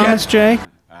climbing, over again. Thomas J?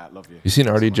 You seen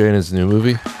RDJ in his new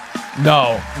movie?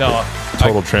 No.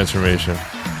 Total Transformation.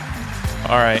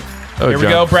 All right. Oh, Here we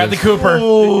John go. Bradley Cooper.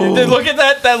 Look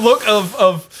at that look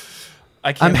of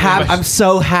I can't I'm believe happy. I- I'm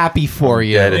so happy for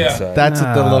you. Dead Yeah. inside. That's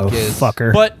what the look is.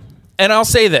 Fucker. But and I'll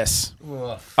say this.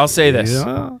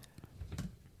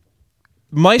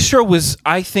 Maestro was,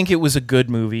 I think it was a good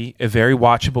movie, a very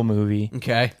watchable movie,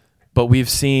 Okay. but we've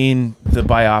seen the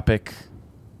biopic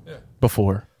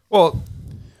before. Well,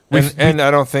 and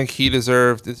I don't think he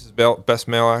deserved this is best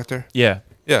male actor. Yeah.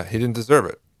 Yeah, he didn't deserve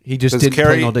it. He just 'Cause didn't.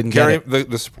 Carrie, Didn't Carrie, get it.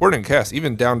 the supporting cast,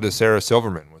 even down to Sarah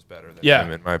Silverman, was better than Yeah.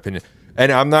 him, in my opinion.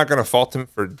 And I'm not going to fault him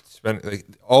for spending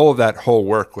all of that whole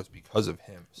work was because of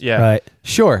him. So Yeah. Right.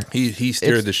 Sure. he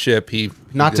steered It's the ship. He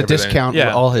Not did to everything. discount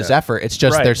Yeah. all his effort. It's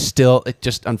just Right. there's still. It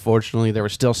just unfortunately there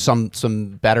was still some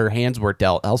better hands were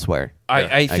dealt elsewhere.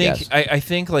 I guess.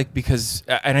 think like because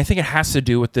and I think it has to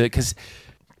do with because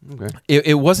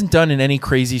it wasn't done in any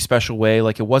crazy special way.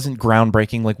 Like it wasn't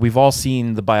groundbreaking. Like we've all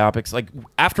seen the biopics. Like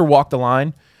after Walk the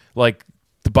Line, like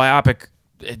the biopic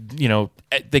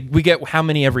we get how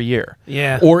many every year?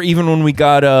 Yeah. Or even when we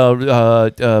got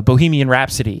Bohemian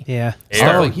Rhapsody. Yeah.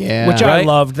 Oh, yeah. Which I Right?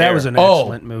 loved. That was an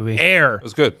excellent movie. Air. It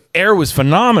was good. Air was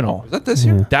phenomenal. Was that this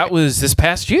year? That was this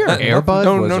past year. Airbud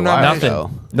No, was no, a not while Nothing.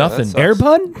 ago. Nothing. sucks.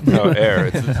 Airbud? No, Air.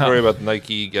 It's a story about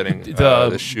Nike getting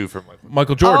the shoe from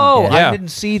Michael Jordan. Oh, yeah. I didn't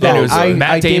see And that. it was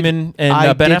Matt Damon and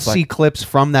I Ben did Affleck. see clips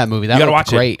from that movie. That You gotta looked watch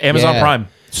great. it. Amazon Yeah. Prime.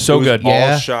 So It was good. all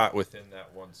Yeah. shot within that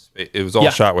one space. It was all Yeah.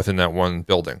 shot within that one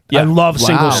building. Yeah. I love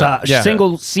Yeah.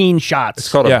 single scene shots. It's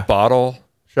called Yeah. a bottle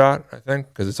shot, I think,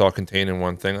 because it's all contained in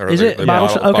one thing. Or Is it? like Bottle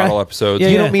shot? Okay. bottle episodes. Yeah,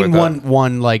 You yeah. don't mean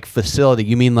one like facility.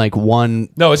 You mean like one.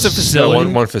 No, it's a No,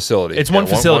 facility. one facility. It's one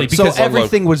facility So because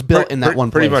everything was built in that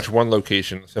one Pretty place. much one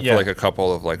location, except Yeah. for like a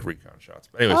couple of like recon shots.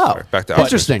 But anyways, Oh, sorry, back to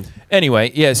interesting.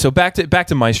 Anyway, yeah. So back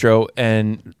to Maestro,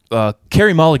 and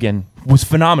Carey Mulligan was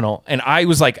phenomenal. And I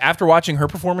was like, after watching her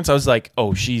performance, I was like,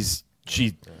 oh, she's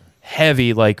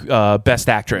heavy, like best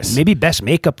actress. Maybe best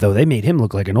makeup, though. They made him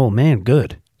look like an old man.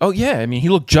 Good. Oh yeah, I mean, he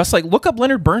looked just like. Look up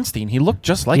Leonard Bernstein. He looked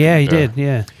just like. Yeah, him. he did.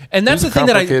 Yeah. And that's He's the a thing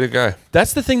that I. complicated guy.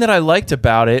 That's the thing that I liked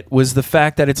about it was the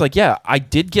fact that it's like, yeah, I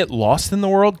did get lost in the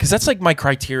world because that's like my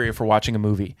criteria for watching a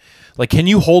movie. Like, can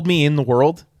you hold me in the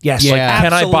world? Yes. Yeah. Like,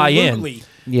 can I buy in? Absolutely.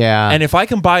 Yeah. And if I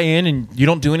can buy in and you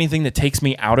don't do anything that takes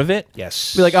me out of it,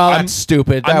 Yes. be like, oh, that's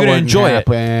stupid. That I'm going to wouldn't enjoy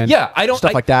happen. it. Yeah, I don't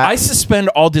Stuff like that. I suspend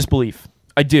all disbelief.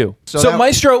 I do. So So,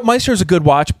 that- Maestro's a good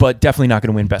watch, but definitely not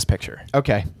going to win Best Picture.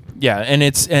 Okay. Yeah,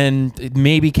 and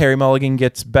maybe Carey Mulligan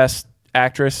gets Best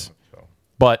Actress,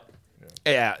 but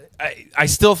yeah, I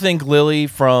still think Lily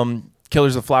from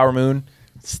Killers of the Flower Moon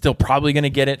still probably going to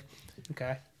get it.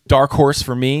 Okay. Dark horse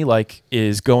for me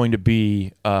is going to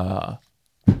be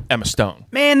Emma Stone.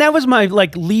 Man, that was my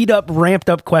lead up, ramped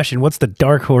up question. What's the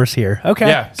dark horse here? Okay.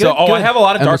 Yeah. Good, So good. I have a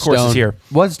lot of Emma dark horses Stone. here.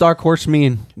 What does dark horse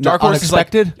mean? Dark horse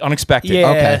Unexpected? is like unexpected. Yeah.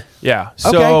 Okay. Yeah. Okay.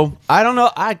 So I don't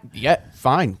know.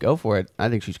 Fine. Go for it. I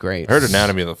think she's great. I heard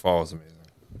Anatomy of the Fall was amazing.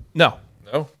 no,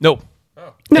 No, nope.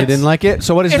 You didn't like it?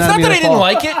 So what is It's not Anatomy that of I the didn't Fall?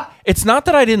 like it. It's not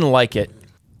that I didn't like it.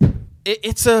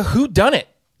 It's a whodunit.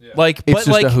 Like, It's but just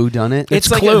like a whodunit? It's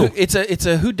It's like Clue. it's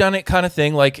a whodunit kind of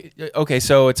thing. Like, okay,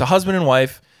 so it's a husband and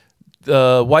wife.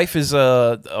 The wife is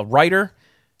a writer.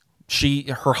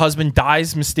 Her husband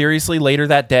dies mysteriously later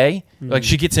that day. Like,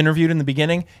 she gets interviewed in the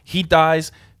beginning. He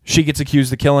dies. She gets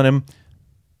accused of killing him.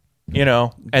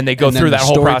 And they go And then through the that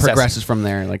whole story process. progresses from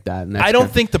there like that. And that's I don't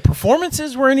good. think the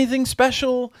performances were anything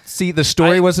special. See, the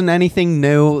story wasn't anything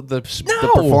new. The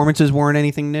No. performances weren't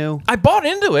anything new. I bought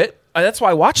into it. That's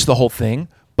why I watched the whole thing.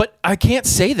 But I can't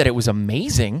say that it was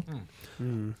amazing.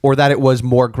 Or that it was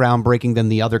more groundbreaking than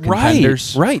the other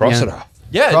contenders. Right. cross Yeah. it off.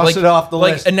 Yeah, Cross it off the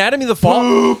like list. Anatomy of the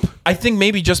Fall. I think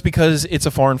maybe just because it's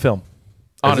a foreign film.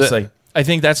 Honestly, I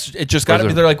think it just got to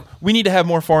be. They're like, we need to have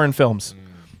more foreign films.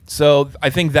 So I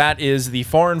think that is the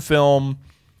foreign film.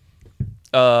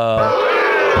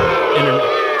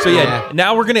 So yeah,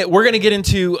 now we're gonna get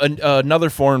into another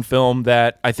foreign film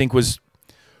that I think was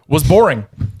boring.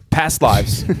 Past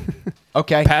Lives.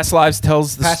 Okay. Past Lives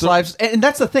tells the Past Lives, and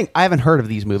that's the thing. I haven't heard of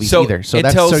these movies So either. So it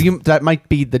that's tells- that might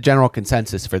be the general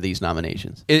consensus for these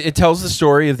nominations. It tells the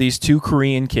story of these two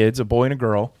Korean kids, a boy and a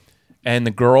girl, and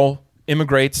the girl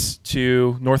immigrates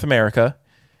to North America,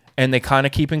 and they kind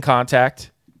of keep in contact.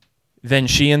 Then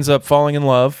she ends up falling in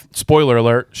love. Spoiler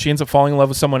alert: she ends up falling in love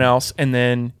with someone else, and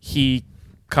then he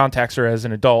contacts her as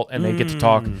an adult, and they get to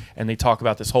talk, and they talk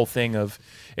about this whole thing of.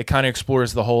 It kind of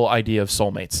explores the whole idea of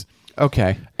soulmates.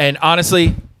 Okay. And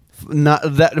honestly, Not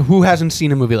that who hasn't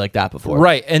seen a movie like that before?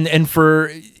 right? And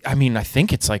I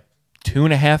think it's like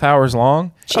 2.5 hours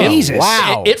long. Jesus.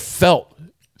 Wow. It felt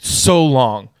so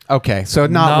long. Okay, so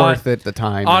not worth it the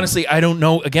time. Honestly, I don't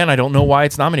know. Again, I don't know why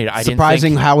it's nominated. I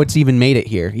surprising didn't think how it's even made it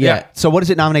here. Yeah. Yeah. So what is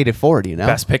it nominated for? Do you know?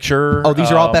 Best Picture. Oh,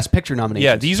 these are all Best Picture nominations.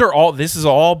 Yeah, this is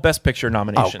all Best Picture Oh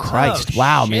nominations. Christ!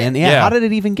 Wow, man. Yeah, Yeah. How did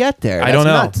it even get there? I don't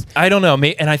know. That's nuts. I don't know.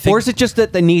 And I think Or is it just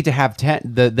that they need to have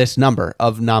this number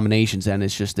of nominations, and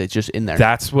it's just in there?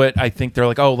 that's what I think. They're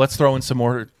like, oh, let's throw in some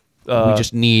more. We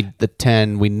just need the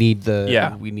 10. We need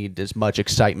Yeah. We need as much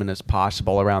excitement as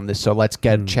possible around this. So let's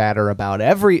get chatter about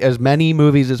as many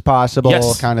movies as possible.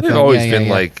 Yes. Kind of They've thing. always Yeah, been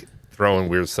yeah. like throwing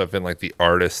weird stuff in, like The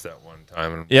Artist at one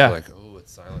time, and Yeah. like, oh,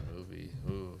 it's a silent movie.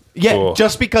 Ooh, Yeah, cool.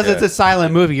 just because Yeah. it's a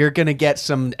silent movie, you're gonna get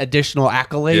some additional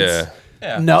accolades.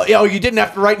 Yeah. No, you didn't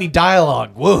have to write any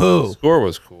dialogue. Woohoo! Score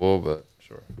was cool, but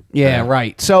sure. Yeah,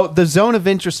 right. So the Zone of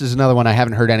Interest is another one I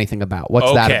haven't heard anything about.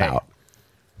 What's that Okay. about?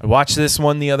 I watched this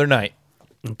one the other night.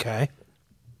 Okay.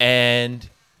 And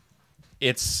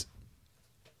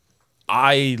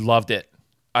I loved it.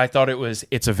 I thought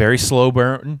it's a very slow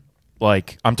burn.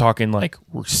 Like, I'm talking like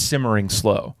we're simmering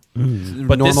slow.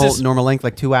 But normal length,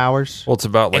 like 2 hours. Well, it's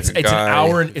about like It's- a it's an guy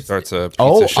hour and- who it's- starts a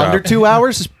pizza shop. Under 2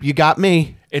 hours, you got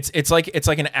me. It's like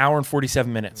an hour and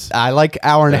 47 minutes. I like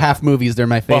hour and a half movies. They're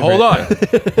my But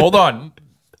favorite. hold on.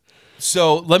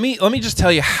 So let me just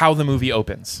tell you how the movie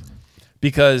opens,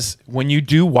 because when you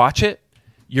do watch it,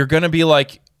 you're gonna be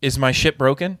like, "Is my shit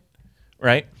broken?"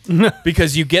 Right?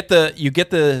 Because you get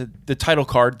the title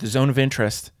card, the zone of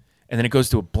interest, and then it goes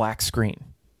to a black screen,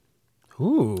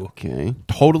 Ooh. Okay.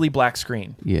 totally black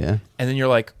screen. Yeah. And then you're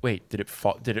like, wait, did it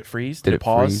did it freeze? Did Did it it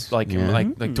pause? freeze? Like, Yeah.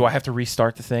 like, do I have to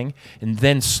restart the thing? And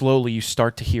then slowly you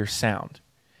start to hear sound,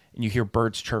 and you hear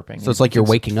birds chirping. So it's like you're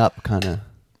waking up, kind of.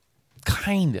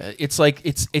 Kinda. It's like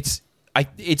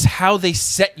it's how they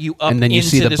set you up, And then you into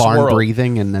see the this barn world.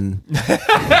 breathing, and then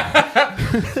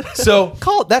So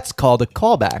that's called a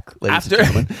callback, ladies and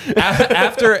gentlemen.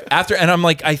 after, and I'm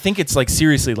like, I think it's like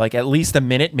seriously, like at least a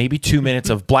minute, maybe 2 minutes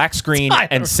of black screen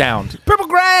and sound. Purple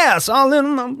grass all in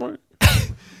my...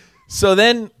 So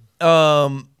then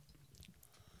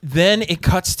it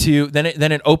cuts to then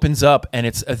it opens up, and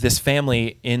it's this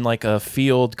family in like a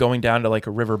field going down to like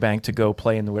a riverbank to go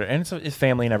play in the winter, and it's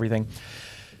family and everything.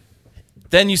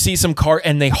 Then you see some car,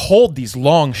 and they hold these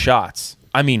long shots.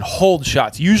 I mean, hold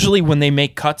shots. Usually when they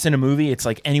make cuts in a movie, it's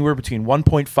like anywhere between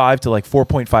 1.5 to like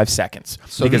 4.5 seconds.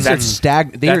 So because that's They're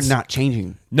that's- not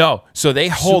changing. No, so they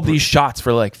hold these shots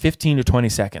for like 15 to 20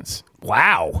 seconds.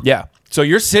 Wow. Yeah. So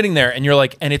you're sitting there, and you're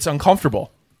like, and it's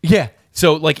uncomfortable. Yeah.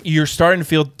 So like you're starting to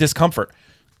feel discomfort.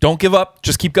 Don't give up.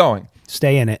 Just keep going.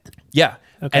 Stay in it. Yeah.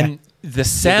 Okay. And the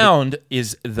sound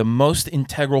is the most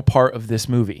integral part of this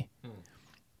movie,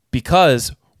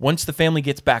 because once the family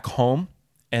gets back home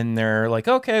and they're like,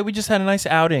 okay, we just had a nice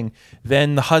outing,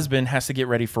 then the husband has to get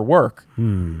ready for work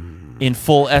in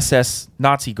full SS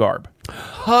Nazi garb.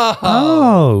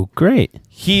 Oh, great.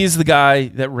 He's the guy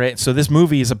that ran. So this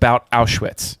movie is about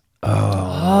Auschwitz.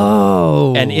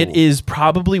 Oh. And it is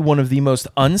probably one of the most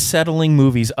unsettling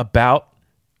movies about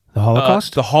The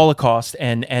Holocaust? the Holocaust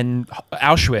and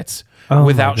Auschwitz Oh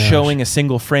without my gosh. showing a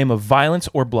single frame of violence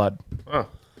or blood.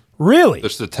 Really?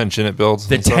 Just the tension it builds.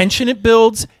 The and stuff. tension it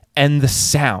builds and the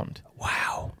sound.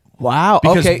 Wow.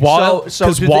 Because okay. while- so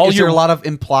because is while there you're- a lot of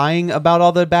implying about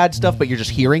all the bad stuff, but you're just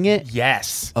hearing it?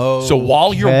 Yes. So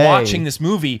while you're Okay. watching this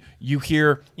movie, you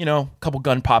hear, a couple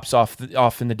gun pops off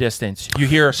in the distance. You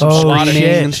hear some Oh, swatting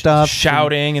shit. and stuff.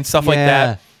 shouting and stuff like Yeah.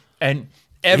 that. And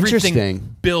everything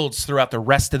Interesting. builds throughout the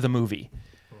rest of the movie.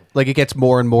 Like it gets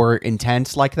more and more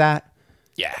intense like that?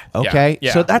 Yeah. Okay.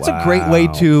 Yeah. So that's a great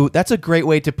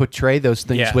way to portray those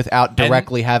things Yeah. without And-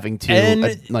 directly having to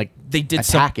they did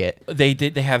attack some,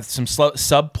 it. They have some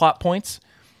subplot points,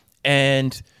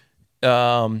 and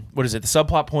what is it? The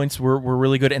subplot points were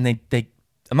really good, and they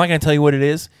I'm not going to tell you what it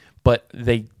is, but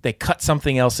they cut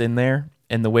something else in there,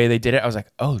 and the way they did it, I was like,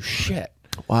 oh shit,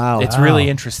 Wow. it's really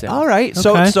interesting. All right.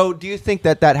 Okay. So do you think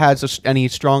that has any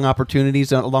strong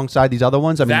opportunities alongside these other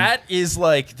ones? I mean, That is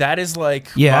like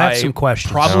Yeah, I have my- some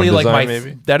questions. Probably Sound like design, my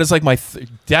maybe? that is like my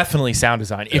definitely sound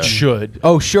design. It should.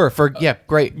 oh sure.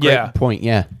 Great Yeah. point.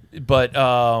 Yeah. But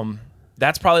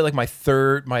that's probably like my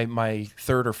third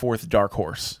or fourth dark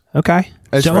horse Okay.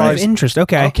 As Zone far of as- interest.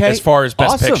 Okay. Okay. as far as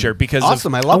best Awesome. picture, because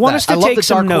awesome. of, I love I want that. us to I love take the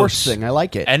some Dark Horse notes. thing. I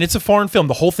like it. and it's a foreign film.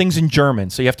 The whole thing's in German,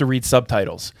 so you have to read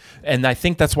subtitles. And I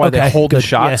think that's why they Okay, hold the good,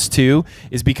 shots yeah. too,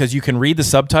 is because you can read the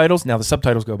subtitles. Now the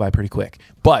subtitles go by pretty quick,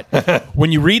 but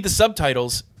when you read the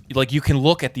subtitles, like you can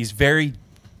look at these very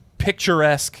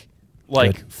picturesque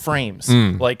frames,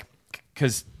 like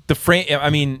because the frame. I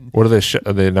mean, What are they?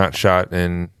 Are they not shot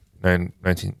in 9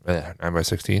 by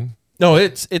 16? no,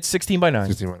 it's 16 by 9.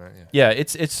 16 by 9. Yeah. Yeah,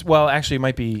 it's well, actually,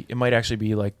 it might actually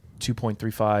be like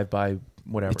 2.35 by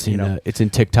whatever. It's in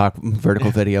TikTok vertical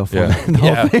video for Yeah. the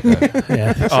whole thing.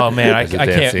 Yeah. Oh man, I Is it can't.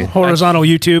 dancing? Horizontal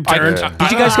YouTube turn.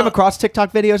 Did you guys come across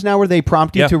TikTok videos now where they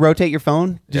prompt you Yeah. to rotate your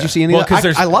phone? Did you see any Well, of 'cause that?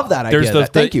 there's- I love that idea. there's the-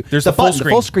 Thank you. there's the the full button, the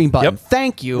full screen. screen button. Yep.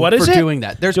 Thank you What for is it? doing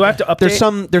that. Do I have to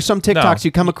update? There's some TikToks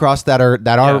you come across that are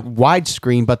Yeah.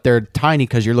 widescreen, but they're tiny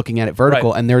because you're looking at it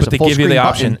vertical, Right. and there's but a full they give you screen the button.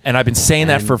 option, and I've been saying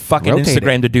that and for fucking rotate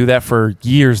Instagram it. to do that for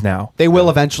years now. They will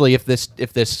eventually if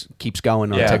this keeps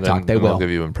going on Yeah. TikTok. Then they they'll will.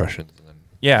 give you impressions.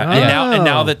 Yeah, and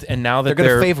now that They're going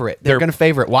to favor it. They're going to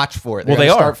favor it. Watch for it. They're Well, they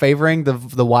gonna are. start favoring the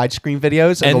widescreen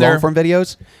videos and And the they're- long form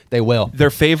videos. They will.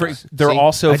 They're favoring. They're See?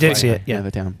 also. I did see it. Yeah, Yeah.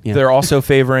 the town. Yeah. They're also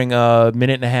favoring a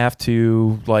minute and a half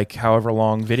to like however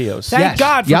long videos. Thank Yes.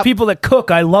 God for Yep. people that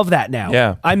cook. I love that now.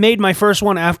 Yeah. I made my first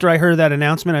one after I heard that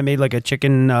announcement. I made like a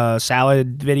chicken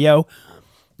salad video.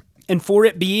 And for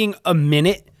it being a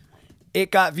minute, it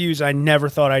got views I never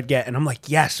thought I'd get. And I'm like,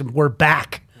 yes, we're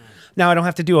back. Now I don't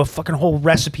have to do a fucking whole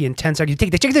recipe in 10 seconds. You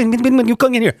take the chicken, you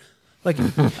cook in here. Like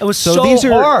it was So so these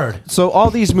are hard. So all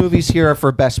these movies here are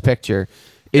for Best Picture.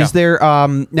 Is there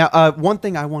now one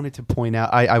thing I wanted to point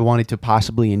out? I wanted to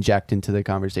possibly inject into the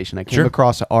conversation. I came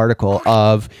across an article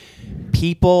of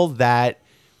people that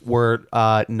were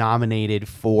nominated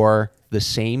for the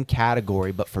same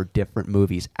category but for different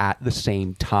movies at the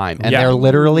same time, and they're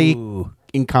literally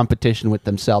in competition with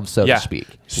themselves, so to speak.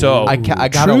 So I got a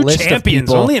True list of champions,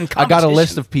 people. only in I got a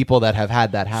list competition. of people that have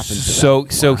had that happen to them.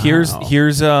 So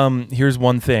here's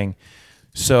one thing.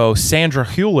 So Sandra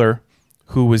Hüller,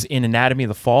 who was in Anatomy of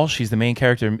the Fall, she's the main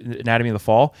character in Anatomy of the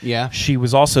Fall. Yeah. She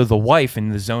was also the wife in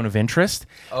The Zone of Interest.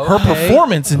 Her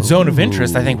performance in Zone of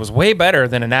Interest, I think, was way better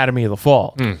than Anatomy of the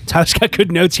Fall. Tyler's got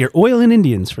good notes here. Oil and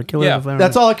Indians for Killer Yeah, of the Flower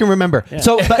That's Moon. all I can remember.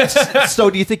 So, so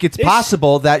do you think it's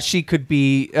possible that she could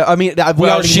be? I mean, we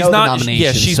already she's know the not. nomination.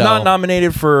 Yeah, she's so- not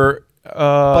nominated for.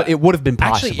 But it would have been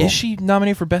possible. Actually, is she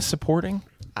nominated for Best Supporting?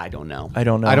 I don't know. I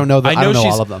don't know. I don't know. I don't know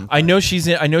she's, all of them. I know she's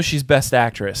in. I know she's Best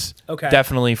Actress. Okay.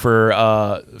 Definitely for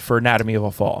Anatomy of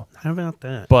a Fall. How about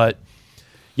that? But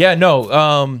yeah,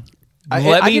 no.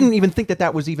 I didn't even think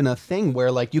that was even a thing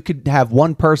where like you could have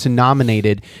one person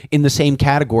nominated in the same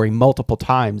category multiple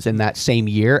times in that same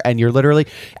year, and you're literally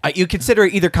you consider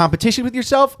it either competition with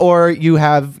yourself or you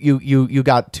have you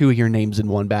got two of your names in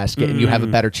one basket and you have a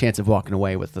better chance of walking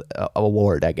away with a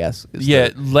award. I guess. Is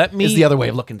the other way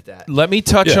of looking at that. Let me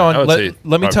touch Yeah, I on would say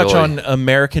let me touch on probability.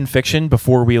 American Fiction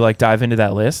before we like dive into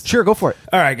that list. Sure, go for it.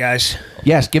 All right, guys.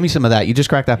 Yes, give me some of that. You just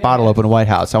cracked that bottle open at White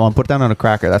House. I want to put that on a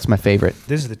cracker. That's my favorite.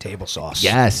 This is the table sauce.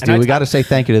 Yes, And dude. I- We got to say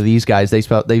thank you to these guys. They've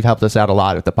helped us out a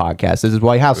lot with the podcast. This is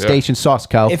White House Station Sauce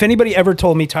Co. If anybody ever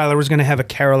told me Tyler was going to have a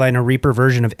Carolina Reaper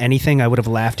version of anything, I would have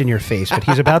laughed in your face. But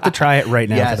he's about to try it right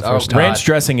now Yes, for the first oh, time. Ranch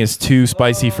dressing is too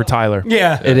spicy for Tyler.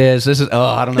 Yeah. It is. This is. Oh,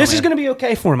 I don't know. This is going to be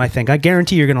okay for him, I think. I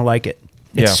guarantee you're going to like it.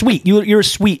 It's Yeah. sweet. You're a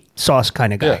sweet sauce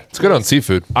kind of guy. Yeah, it's good on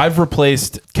seafood. I've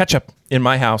replaced ketchup in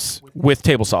my house with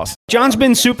table sauce. John's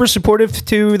been super supportive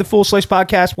to the Full Slice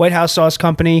Podcast, White House Sauce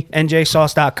Company,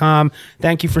 njsauce.com.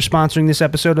 Thank you for sponsoring this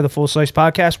episode of the Full Slice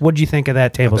Podcast. What did you think of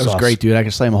that table That sauce? was great, dude. I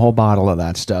can slam a whole bottle of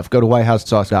that stuff. Go to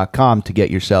whitehousesauce.com to get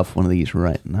yourself one of these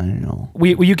right. I don't know.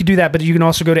 You could do that, but you can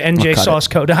also go to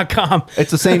njsauceco.com.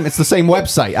 It's the same. It's the same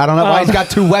website. I don't know why he's got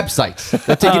two websites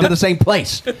that take you to the same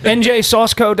place.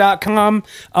 njsauceco.com.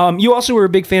 You also were a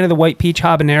big fan of the white peach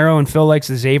habanero, and Phil likes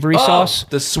the Savory sauce.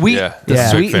 The sweet, Yeah. the Yeah.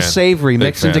 sweet Big and fan. savory Big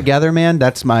mixing fan. together, man.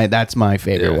 That's my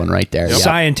favorite Yeah. one right there. Yeah.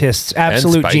 Scientists,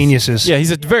 absolute spicy. geniuses. Yeah,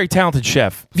 he's a very talented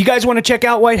chef. If you guys want to check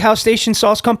out White House Station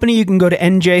Sauce Company, you can go to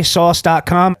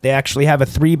njsauce.com. They actually have a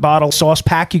 3-bottle sauce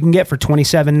pack you can get for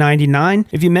 $27.99.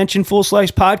 If you mention Full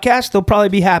Slice Podcast, they'll probably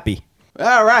be happy.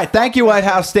 All right. Thank you, White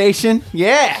House Station.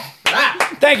 Yeah.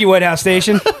 Thank you, White House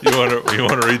Station. You want to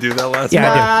redo that last Yeah,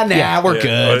 one? I do. Nah, we're Yeah.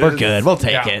 good. We're good. We'll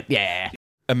take it. Yeah.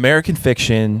 American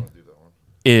Fiction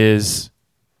is,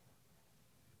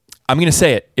 I'm going to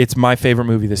say it, it's my favorite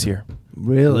movie this year.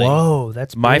 Really? Whoa,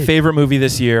 that's My big. favorite movie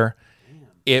this year.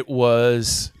 It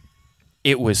was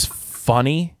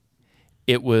funny.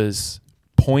 It was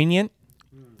poignant.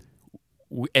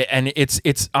 And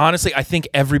it's honestly, I think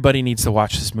everybody needs to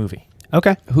watch this movie.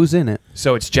 Okay, Who's in it?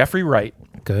 So it's Jeffrey Wright.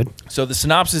 good. So the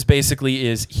synopsis basically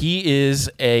is he's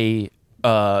a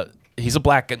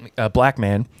black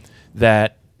man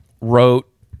that wrote.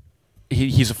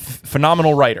 He's a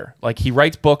phenomenal writer. Like he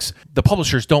writes books. The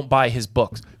publishers don't buy his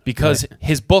books because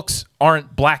his books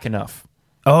aren't black enough.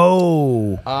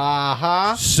 Oh,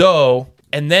 So,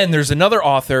 and then there's another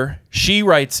author. She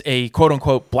writes a quote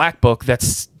unquote black book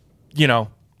that's,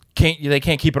 they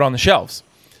can't keep it on the shelves.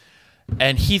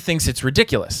 And he thinks it's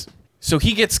ridiculous. So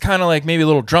he gets kind of like maybe a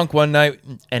little drunk one night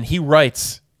and he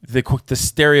writes the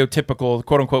stereotypical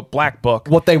quote unquote black book.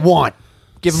 What they want.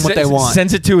 Give them what they want.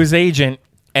 Sends it to his agent,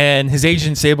 and his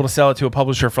agent's able to sell it to a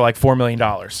publisher for like $4 million.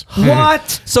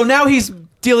 What? So now he's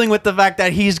dealing with the fact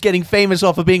that he's getting famous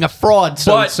off of being a fraud,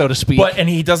 so to speak. And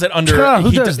he does it under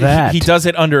Who does that? He does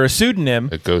it under a pseudonym.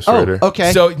 A ghostwriter.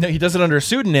 okay. So no, he does it under a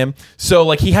pseudonym. So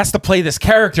like he has to play this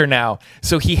character now.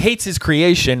 So he hates his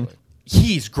creation.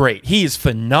 He's great. He is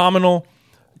phenomenal.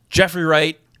 Jeffrey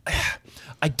Wright.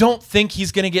 I don't think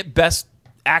he's gonna get Best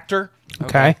Actor,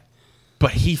 okay.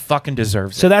 but he fucking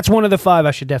deserves So it. that's one of the 5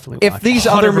 I should definitely watch. if these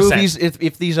other 100%. movies,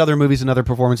 if these other movies and other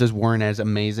performances weren't as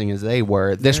amazing as they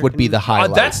were, this would be the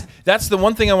highlight. That's the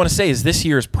one thing I want to say is this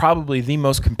year is probably the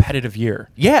most competitive year.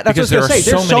 Yeah, that's Because what I was going to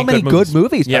say. there are There's so many good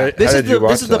movies. Yeah. This How is did you the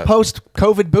watch the that?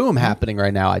 post-COVID boom happening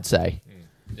right now, I'd say.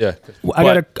 Yeah.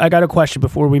 I got a question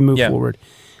before we move Yeah. forward.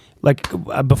 Like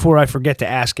before I forget to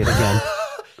ask it again.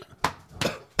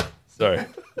 Sorry.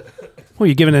 Were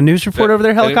you giving a news report over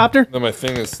there, helicopter? No, my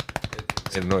thing is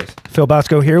Made a noise. Phil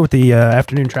Bosco here with the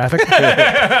afternoon traffic.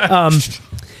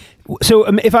 So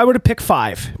if I were to pick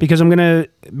 5, because I'm going to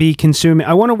be consuming,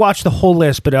 I want to watch the whole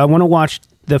list, but I want to watch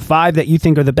the 5 that you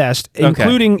think are the best,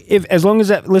 including as long as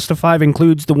that list of 5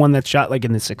 includes the one that's shot like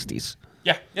in the 60s.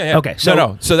 Yeah. Okay, so-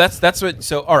 no. So that's what.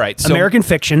 So all right. So American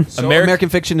Fiction. So American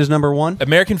Fiction is number 1.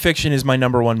 American Fiction is my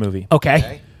number 1 movie.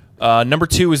 Okay. Number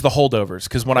 2 is The Holdovers,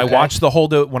 because when I watched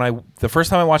the first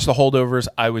time I watched The Holdovers,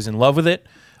 I was in love with it.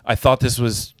 I thought this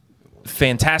was a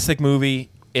fantastic movie.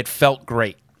 It felt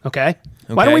great. Okay.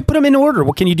 Why don't we put them in order?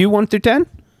 What can you do 1 through 10?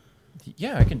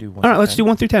 Yeah, I can do 1. All right, let's do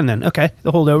 1 through 10 then. Okay.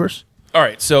 The Holdovers. All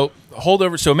right, so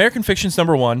Holdovers. So American Fiction's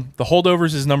number 1. The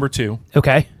Holdovers is number 2.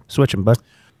 Okay. Switch them, bud.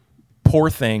 Poor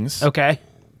Things. Okay.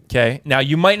 Okay. Now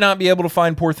you might not be able to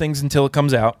find Poor Things until it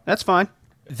comes out. That's fine.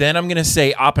 Then I'm gonna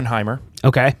say Oppenheimer.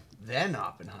 Okay. Then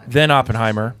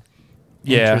Oppenheimer.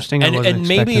 Yeah, Interesting. I wasn't and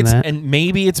maybe expecting it's that. and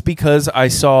maybe it's because I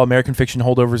saw American Fiction,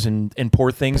 Holdovers, and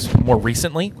Poor Things more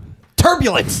recently.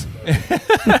 Turbulence.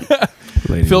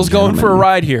 Phil's going for a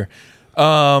ride here.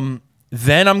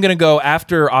 Then I'm gonna go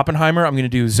after Oppenheimer. I'm gonna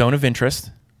do Zone of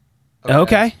Interest.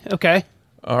 Okay.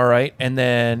 All right, and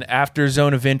then after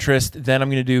Zone of Interest, then I'm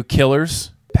gonna do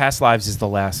Killers. Past Lives is the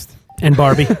last. And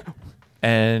Barbie.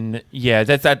 And yeah,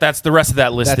 that's the rest of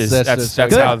that list. That's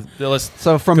Good. how the list.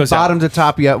 So from goes bottom out. to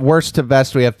top, you have worst to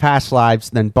best. We have Past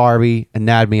Lives, then Barbie,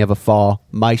 Anatomy of a Fall,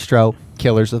 Maestro,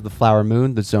 Killers of the Flower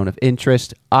Moon, The Zone of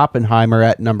Interest, Oppenheimer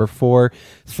at number 4.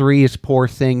 3 is Poor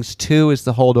Things. 2 is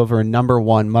The Holdover, and number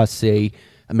 1 must see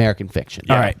American Fiction.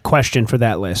 All right. Question for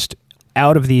that list.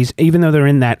 Out of these, even though they're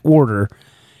in that order,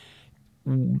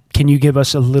 can you give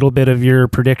us a little bit of your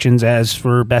predictions as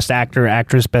for best actor,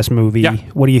 actress, best movie? Yeah.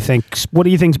 What do you think?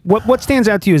 What stands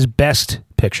out to you as best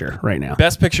picture right now?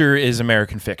 Best Picture is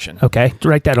American Fiction. Okay,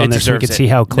 write that on It there so we deserves can it. see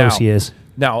how close Now- he is.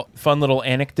 Now, fun little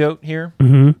anecdote here.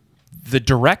 Mm-hmm. The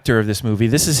director of this movie,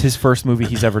 this is his first movie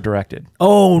he's ever directed.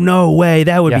 Oh no way!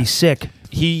 That would Yeah. be sick.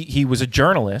 He was a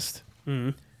journalist,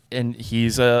 and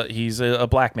he's a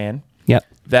black man Yep.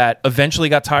 that eventually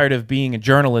got tired of being a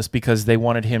journalist because they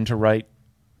wanted him to write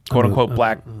quote unquote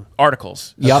black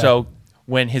articles. Yep. So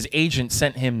when his agent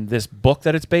sent him this book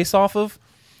that it's based off of,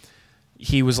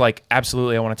 he was like,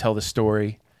 absolutely, I want to tell this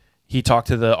story. He talked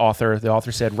to the author. The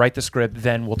author said, write the script,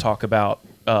 then we'll talk about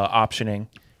optioning.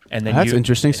 And then That's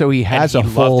interesting. So he has and a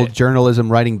he full loved it. journalism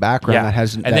writing background Yeah. that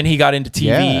has. And then he got into TV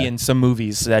Yeah. and some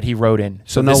movies that he wrote in.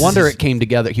 So no this is wonder his- it came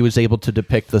together. He was able to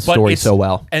depict the but story it's- so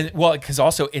well. And well, because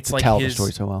also it's like tell the his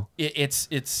story so well.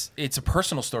 It's a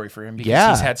personal story for him because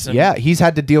Yeah, he's had some he's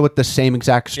had to deal with the same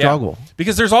exact struggle. Yeah.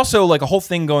 Because there's also like a whole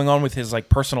thing going on with his like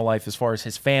personal life as far as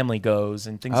his family goes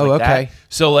and things Oh, like okay. that.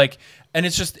 So like, and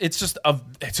it's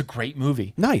a great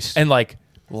movie. Nice. And like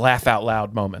laugh out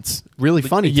loud moments. Really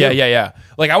funny, Yeah, too. yeah.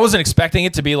 Like I wasn't expecting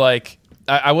it to be like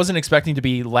I wasn't expecting to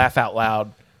be laugh out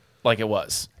loud like it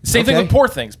was. Same thing Okay. with Poor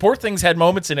Things. Poor Things had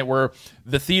moments in it where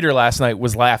the theater last night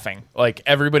was laughing. Like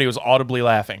everybody was audibly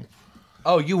laughing.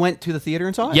 Oh, you went to the theater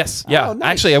and saw it? Yes, yeah. Oh, nice.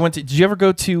 Actually, I went to. Did you ever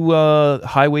go to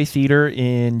Highway Theater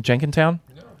in Jenkintown?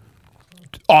 No.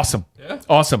 Awesome. Yeah.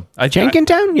 Awesome.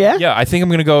 Jenkintown? Yeah. Yeah, I think I'm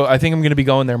gonna go. I think I'm gonna be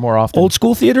going there more often. Old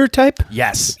school theater type.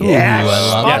 Yes. Yeah.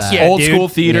 Yes. Yeah, Old dude. school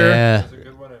theater. Yeah. There's a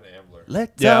good one in Ambler.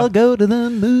 Let's Yeah. all go to the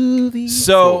movies.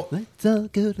 So let's all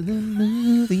go to the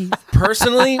movies.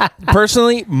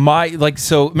 personally, my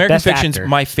American Best Fiction's actor.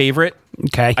 my favorite.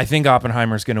 Okay. I think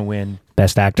Oppenheimer's gonna win.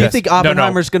 Best actor. Do you think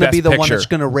Oppenheimer's going to Best be the one Picture. that's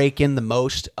going to rake in the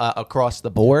most across the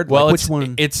board? Well, Like, it's which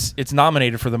one? it's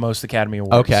nominated for the most Academy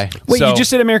Awards. Okay. Wait, So you just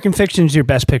said American Fiction is your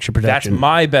best picture that's prediction.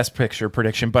 my best picture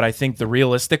prediction, but I think the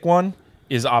realistic one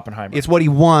is Oppenheimer. It's what he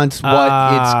wants.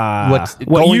 What's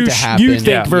what going you to sh- happen? you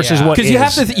think versus what because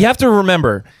is. you have to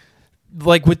remember,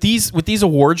 like with these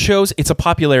award shows, it's a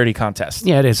popularity contest.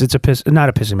 Yeah, it is. It's not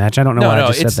a pissing match. I don't know why I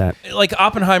just it's said that. like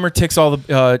Oppenheimer ticks all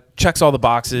the checks all the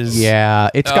boxes. Yeah,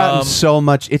 it's gotten so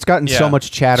much. It's gotten so yeah.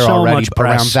 much chatter So already much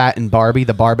press. around that and Barbie.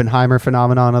 The Barbenheimer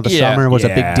phenomenon of the Yeah. summer was a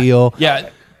Yeah. big deal, yeah.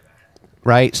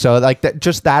 right? So like that,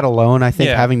 just that alone, I think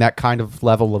Yeah. having that kind of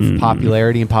level of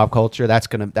popularity in pop culture,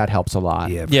 that helps a lot.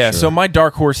 Yeah. So my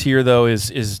dark horse here though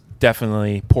is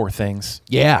definitely Poor Things.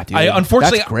 yeah, dude. I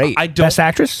unfortunately that's great. I don't Best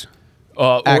actress?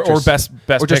 or Actress.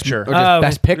 best Or just- picture. or just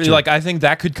best picture. Like I think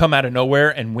that could come out of nowhere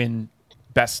and win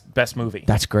best movie.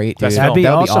 That's great, dude. Best That film. would be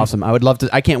That'd be awesome. I would love to.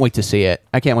 I can't wait to see it.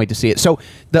 So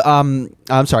the I'm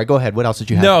sorry. Go ahead. What else did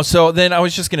you have? No, so then I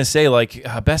was just gonna say like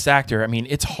best actor. I mean,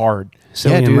 it's hard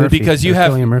Cillian dude, Murphy. because you Or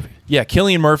have Cillian Murphy.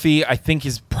 Cillian Murphy. I think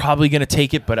is probably gonna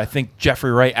take it, but I think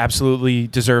Jeffrey Wright absolutely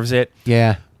deserves it.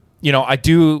 Yeah. You know, I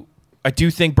do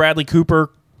think Bradley Cooper.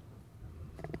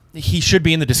 He should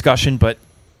be in the discussion, but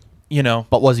you know.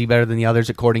 But was he better than the others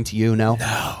according to you? No.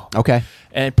 Okay.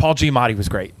 And Paul Giamatti was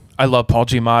great. I love Paul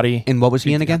Giamatti. And what was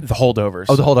he in again? The Holdovers.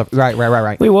 Oh, the Hold Up. Right.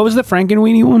 Wait, what was the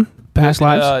Frankenweenie one? Past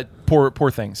Lives? Poor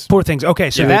Things. Poor Things.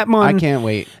 Okay, so that one... I can't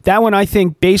wait. That one, I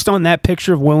think, based on that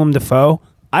picture of Willem Dafoe,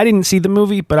 I didn't see the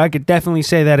movie, but I could definitely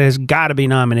say that it has got to be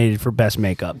nominated for Best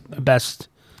Makeup. Best...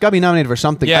 Got to be nominated for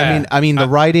something. Yeah. I mean, the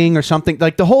writing or something,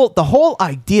 like the whole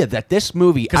idea that this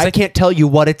movie, I can't tell you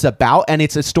what it's about, and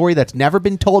it's a story that's never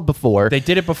been told before. They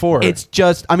did it before. It's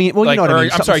just, I mean, well, you know what I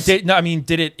mean. I'm sorry.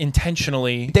 Did it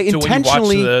intentionally? They when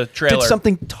intentionally you watch the trailer, did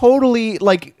something totally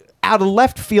like out of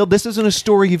left field. This isn't a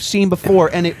story you've seen before,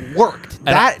 and it worked.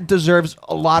 That deserves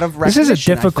a lot of recognition. This is a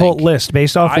difficult list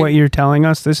based off what you're telling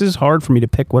us. This is hard for me to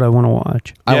pick what I want to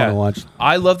watch. I want to watch.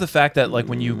 I love the fact that like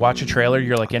when you watch a trailer,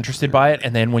 you're like interested by it,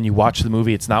 and then when you watch the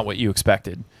movie, it's not what you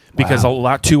expected. Because a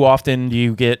lot too often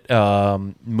you get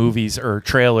movies or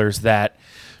trailers that,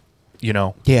 you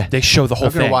know, they show the whole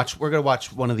thing. We're gonna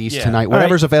watch one of these tonight.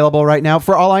 Whatever's available right now.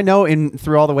 For all I know,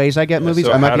 through all the ways I get movies,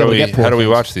 so I might be able to get. How do we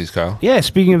watch these, Kyle? Yeah,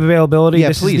 speaking of availability,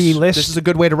 this please. is the list. This is a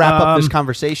good way to wrap up this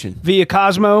conversation. Via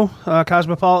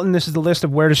Cosmopolitan, this is the list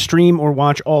of where to stream or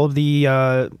watch all of the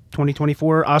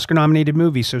 2024 Oscar-nominated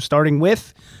movies. So starting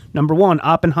with number 1,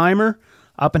 Oppenheimer.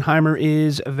 Oppenheimer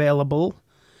is available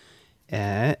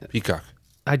at... Peacock.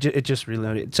 It just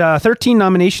reloaded. It's 13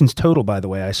 nominations total, by the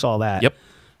way. I saw that. Yep.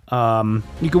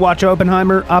 You can watch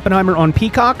Oppenheimer on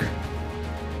Peacock.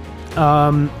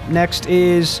 Next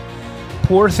is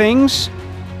Poor Things.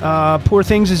 Poor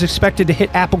Things is expected to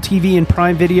hit Apple TV and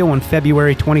Prime Video on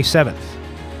February 27th.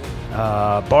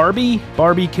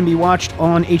 Barbie can be watched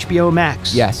on HBO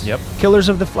Max. Yes. Yep. Killers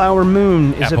of the Flower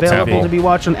Moon is Apple available TV. to be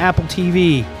watched on Apple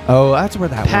TV. Oh, that's where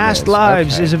that Past one is.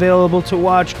 Lives Okay. is available to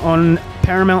watch on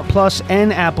Paramount Plus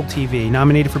and Apple TV,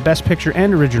 nominated for Best Picture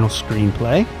and Original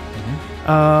Screenplay.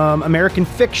 American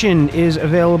Fiction is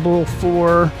available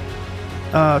for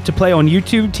to play on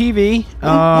YouTube TV,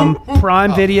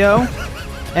 Prime Video,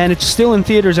 and it's still in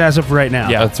theaters as of right now.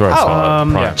 Yeah. That's where I saw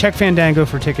it. Prime. Check Fandango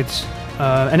for tickets.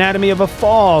 Anatomy of a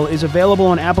Fall is available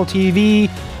on Apple TV,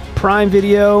 Prime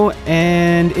Video,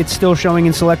 and it's still showing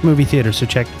in select movie theaters, so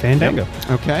check Fandango.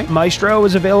 Okay. Maestro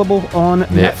is available on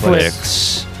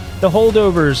Netflix. The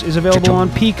Holdovers is available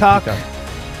on Peacock.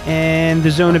 And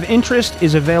The Zone of Interest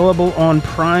is available on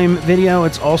Prime Video.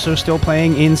 It's also still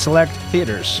playing in select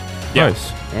theaters.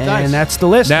 Nice. And that's the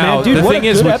list, Now man. Dude, the what thing a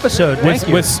is good with, episode. Thank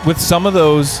you. with some of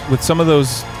those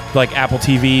like Apple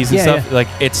TVs and stuff, like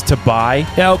it's to buy.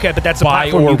 Yeah, okay, but that's the buy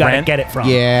platform or you gotta rent. get it from.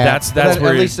 Yeah, That's But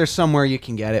where at least there's somewhere you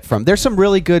can get it from. There's some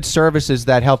really good services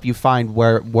that help you find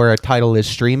where a title is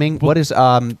streaming. What is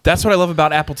That's what I love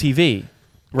about Apple TV.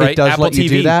 Right? does Apple let you TV,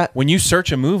 do that? When you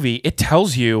search a movie, it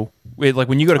tells you. Like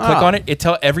when you go to click on it, it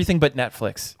tells everything but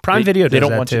Netflix. Prime Video does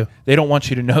don't that want too. they don't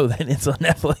want you to know that it's on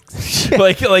Netflix.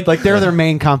 like they're their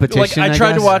main competition. Like I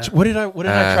tried to guess? watch. What did I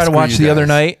try to screw watch you the other guys.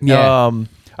 night? Yeah.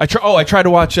 I tried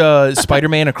to watch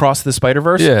Spider-Man Across the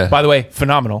Spider-Verse. Yeah. By the way,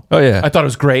 phenomenal. Oh, yeah. I thought it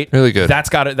was great. Really good. That's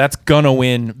gonna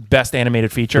win Best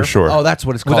Animated Feature For sure. Oh, that's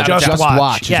what it's called. Without Just Just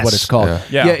Watch Yes. is what it's called.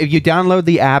 Yeah. If you download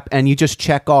the app and you just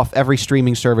check off every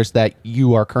streaming service that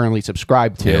you are currently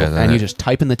subscribed to, Yeah, and that- you just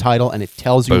type in the title and it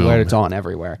tells you Boom. where it's on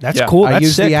everywhere. That's Yeah. cool. I That's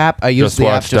use sick. the app. I use the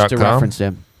app just to JustWatch.com? reference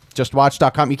it.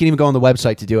 JustWatch.com. You can even go on the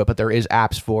website to do it, but there is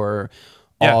apps for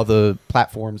all the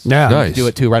platforms. Yeah. You can Nice. do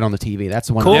it too right on the TV. That's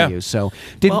the one Cool. I use. So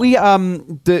did we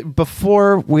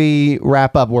before we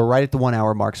wrap up, we're right at the 1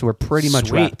 hour mark, so we're pretty much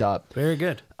Sweet. wrapped up. Very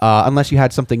good. Unless you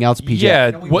had something else, PJ.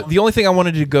 Yeah. What the only thing I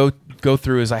wanted to go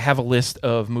through is I have a list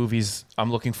of movies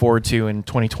I'm looking forward to in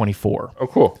 2024. Oh,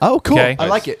 cool. Oh, cool. Okay. I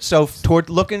like it. So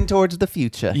looking towards the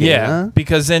future. Yeah, huh?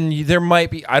 because then there might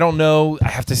be. I don't know. I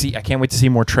have to see. I can't wait to see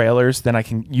more trailers. Then I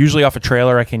can usually off a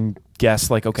trailer I can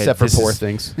guess like okay. Except for this Poor is-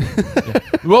 Things.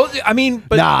 Well, I mean,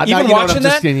 but Nah, even you know what watching I'm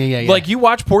just that, kidding. Yeah. like you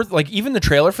watch Poor, like even the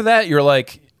trailer for that, you're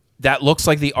like, that looks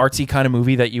like the artsy kind of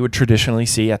movie that you would traditionally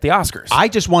see at the Oscars. I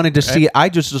just wanted to see. I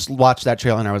just watched that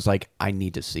trailer and I was like, I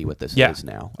need to see what this Yeah, is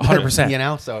now. 100%. You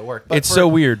know, so it worked. But It's so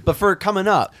weird. But for coming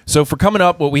up, So for coming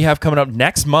up, what we have coming up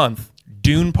next month,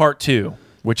 Dune Part 2,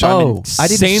 which I'm I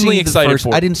didn't insanely see the excited first,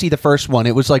 for. I didn't see the first one.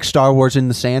 It was like Star Wars in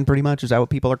the sand, pretty much. Is that what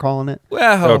people are calling it?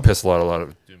 That Well, would piss a lot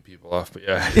of Dune people off, but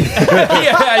yeah.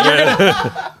 yeah, you're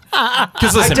gonna.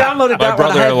 Because listen, downloaded My that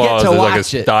one. I had brother-in-law yet is to like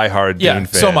watch a it. diehard Yeah, Dune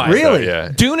fan. so am I. Really? yeah.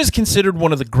 Dune is considered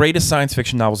one of the greatest science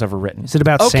fiction novels ever written. Is it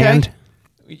about Okay. sand?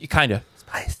 Kind of.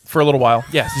 For a little while.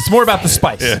 Yes, it's more about the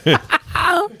spice.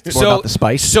 More about the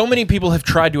spice. So many people have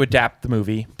tried to adapt the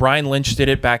movie. Brian Lynch did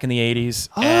it back in the 80s.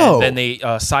 Oh. And then the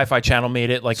Sci-Fi Channel made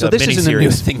it like So a this miniseries. isn't a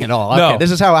new thing at all. Okay, No.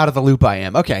 this is how out of the loop I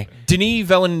am. Okay. Denis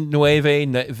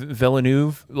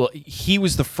Villeneuve, well, he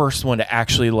was the first one to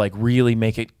actually like really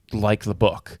make it like the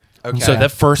book. Okay. So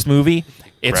that first movie,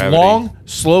 it's Gravity. long,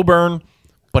 slow burn,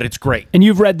 but it's great. And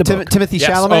you've read the book. Timothy Yes.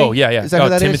 Chalamet? Oh, yeah. Is that who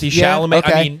that is? Timothy Yeah, Chalamet.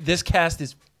 okay. I mean, this cast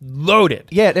is loaded.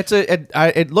 Yeah,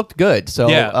 it looked good. So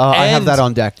Yeah, I have and- that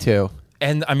on deck too.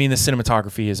 And I mean, the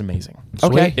cinematography is amazing.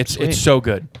 Okay. It's so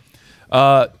good.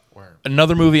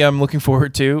 Another movie I'm looking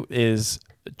forward to is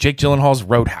Jake Gyllenhaal's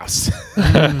Roadhouse.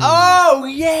 Oh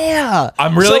yeah.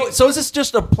 I'm really- So is this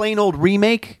just a plain old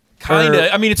remake? Kind Or- of.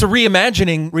 I mean, it's a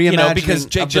reimagining, because Reimagining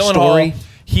Jake of the Gyllenhaal, story.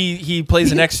 he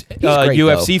plays an ex great,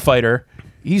 UFC fighter,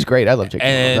 He's great. I love Jake Gyllenhaal.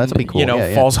 and That's pretty cool. Yeah,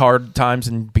 yeah. falls hard times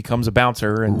and becomes a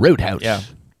bouncer. And Roadhouse. Yeah.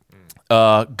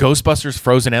 Ghostbusters: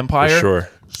 Frozen Empire. For sure.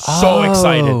 So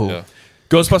excited. Yeah.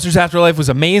 Ghostbusters Afterlife was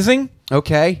amazing.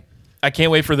 Okay. I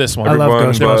can't wait for this one. I love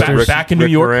Everyone but Ghostbusters. Back in New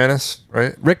Rick York. Moranis,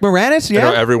 right? Rick Moranis, You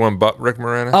yeah. know, everyone but Rick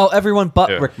Moranis. Oh, everyone but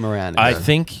Yeah. Rick Moranis. I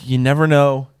think you never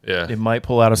know. Yeah. It might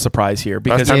pull out a surprise here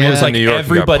because time it he was was in like New York, he got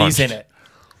everybody's in punched. it.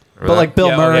 but like Bill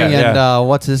Yeah, Murray yeah, and yeah.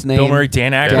 what's his name? Bill Murray,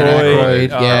 Dan Aykroyd, Aykroyd,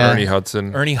 yeah. Ernie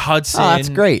Hudson. Ernie Hudson. Oh, that's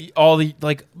great. All the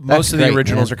most of the great,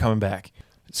 originals man. are coming back.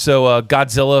 So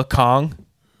Godzilla, Kong,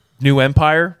 New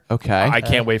Empire. Okay. I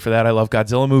can't wait for that. I love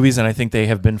Godzilla movies, and I think they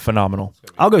have been phenomenal.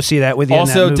 I'll go see that with you.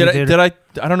 Also, in that movie theater.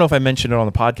 I don't know if I mentioned it on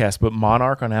the podcast, but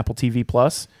Monarch on Apple TV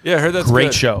Plus. Yeah, I heard that's Great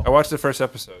good. show. I watched the first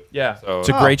episode. Yeah, So- it's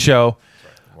a great show.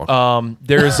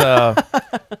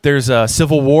 There's a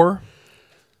Civil War.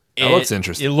 That looks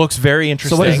interesting. It looks very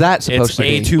interesting. what is that supposed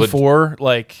it's to be? A24,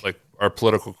 like Like our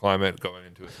political climate going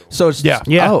into it. So it's Yeah.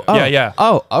 Yeah. Oh, Yeah, yeah.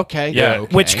 Oh, okay. Yeah.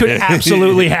 okay. which could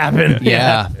absolutely happen.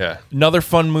 Yeah. Yeah. another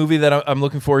fun movie that I'm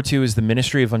looking forward to is The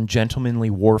Ministry of Ungentlemanly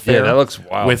Warfare. Yeah, that looks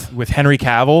wild. With Henry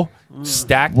Cavill,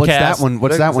 stacked What's cast. that one?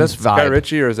 What's Is that one's is that Guy vibe?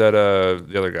 Ritchie or is that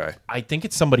the other guy? I think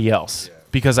it's somebody else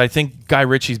because I think Guy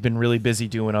Ritchie's been really busy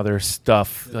doing other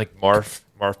stuff. Like, Marf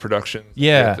Productions.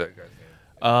 Yeah. That guy's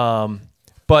name.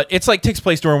 but it's like takes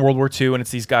place during World War II, and it's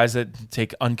these guys that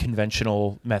take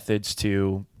unconventional methods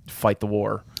to fight the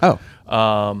war. Oh.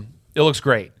 It looks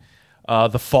great.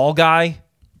 The Fall Guy,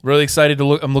 really excited to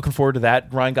look. I'm looking forward to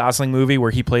that Ryan Gosling movie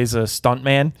where he plays a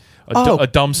stuntman, a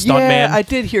dumb stuntman. Yeah, I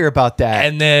did hear about that.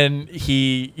 And then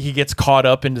he gets caught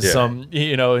up into some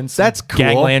in some That's cool.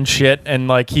 gangland shit, and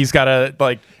like he's got to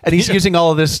like. And he's using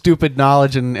all of this stupid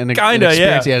knowledge and Kinda, experience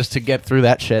yeah. he has to get through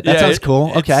that shit. That Yeah, sounds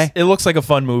cool. Okay. It looks like a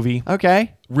fun movie.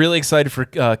 Okay. Really excited for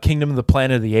Kingdom of the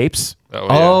Planet of the Apes.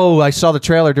 Oh, I saw the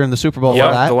trailer during the Super Bowl Yeah,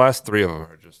 for that. The last three of them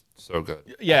are just so good.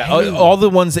 Yeah, all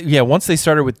the ones that once they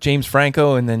started with James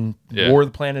Franco and then Yeah. War of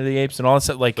the Planet of the Apes and all that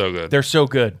stuff, like So good. they're so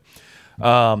good.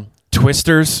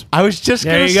 Twisters, I was just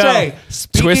There going to you go. say,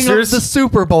 speaking Twisters. of the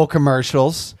Super Bowl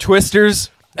commercials,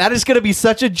 that is going to be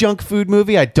such a junk food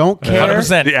movie. I don't care.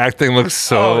 100%. The acting looks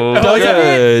so does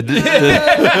it? good.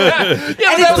 And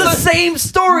it's the same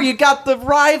story. You got the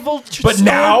rival But storm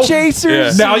now-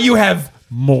 chasers. Now you have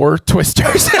more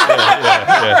Twisters.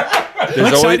 I'm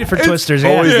excited for Twisters. Yeah.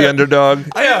 Always the underdog.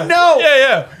 I know.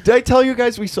 yeah. Did I tell you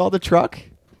guys we saw the truck?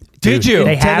 Did you?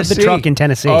 They have the Tennessee. truck in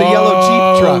Tennessee. The yellow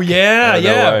Jeep truck. Oh yeah,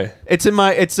 No way. It's in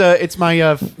my. It's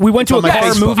my. We went to it's a on my car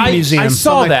Facebook. movie museum. I saw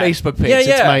saw my that. Facebook page. Yeah,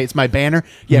 yeah. It's my banner.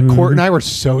 Yeah, Court and I were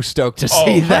so stoked to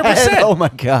see that. 100%. Oh my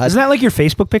god. Isn't that like your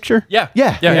Facebook picture? Yeah.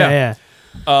 Yeah. Yeah.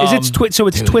 Is it so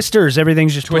it's Twisters?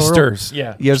 Everything's just plural? Twisters.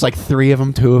 Yeah. Yeah, there's like 3 of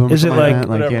them, 2 of them. Is it something like- that.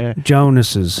 Like Whatever. yeah.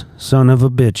 Jonas's son of a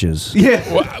bitches.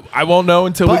 Yeah. Well, I won't know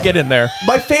until we get in there.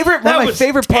 My favorite, one That of my was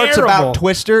favorite parts terrible. about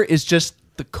Twister is just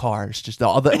the cars, just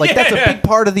all the like. That's a big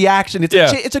part of the action. It's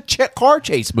Yeah. it's a car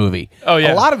chase movie. Oh,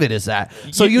 yeah. a lot of it is that.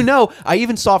 So I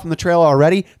even saw from the trailer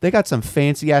already. They got some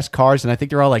fancy ass cars, and I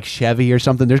think they're all like Chevy or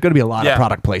something. There's going to be a lot Yeah. of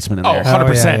product placement in Oh, there. 100%.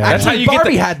 yeah, yeah. That's how Actually, you get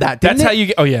Barbie the, had that, That's didn't how it? you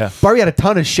get. Oh yeah. Barbie had a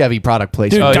ton of Chevy product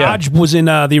placement. Dude, Oh, yeah. Dodge was in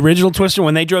the original Twister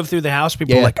when they drove through the house.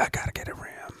 People Yeah. were like, I gotta get a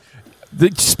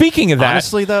Ram. Speaking of that,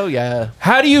 Honestly, though, yeah.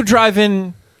 how do you drive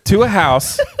in to a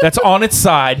house that's on its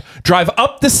side, drive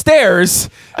up the stairs,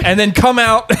 and then come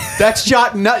out? That's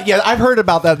shot. Yeah, I've heard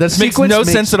about that. The sequence no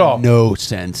sense at all. No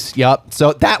sense. Yep.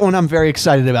 So that one I'm very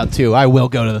excited about too. I will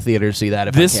go to the theater to see that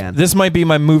if I can. This might be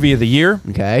my movie of the year.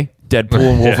 Okay. Deadpool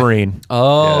and Wolverine. Yeah,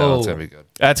 Oh, that's gonna be good.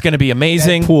 That's going to be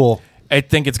amazing. Deadpool. I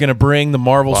think it's going to bring the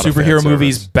Marvel Lot of superhero fan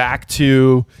movies service. back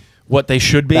to what they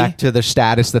should be. Back to the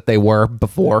status that they were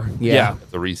before. Yeah.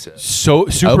 The reset. So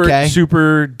super Okay.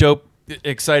 super dope.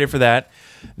 Excited for that.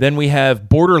 Then we have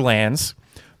Borderlands.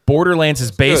 Borderlands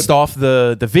is based off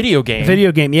the video game.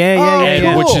 Video game. Yeah.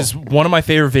 And which is one of my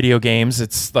favorite video games.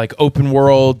 It's like open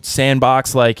world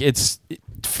sandbox, like it's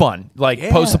fun, like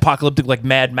post-apocalyptic, like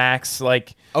Mad Max,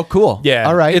 like Oh, cool. yeah,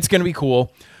 All right. it's gonna be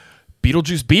cool.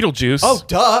 Beetlejuice. Oh,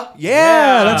 duh.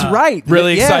 Yeah, that's right.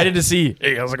 Really Yeah. excited to see.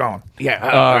 Hey, how's it going?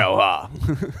 Yeah.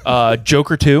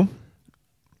 Joker 2.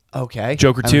 Okay.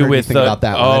 Joker I haven't 2 heard with anything about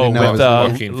that one. I didn't know it with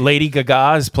was working. Lady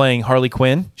Gaga is playing Harley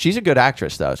Quinn. She's a good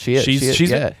actress, though. She is. She's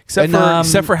yeah. except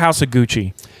And, for House of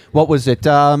Gucci. what was it?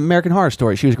 American Horror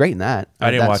Story. She was great in that.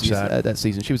 I didn't watch season, that. that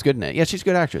season. She was good in it. Yeah, she's a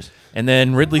good actress. And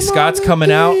then Ridley Scott's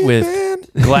coming out with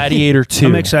Gladiator 2.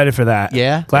 I'm excited for that.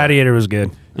 Yeah? Gladiator was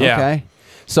good. Yeah. Okay.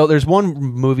 So there's one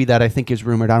movie that I think is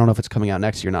rumored. I don't know if it's coming out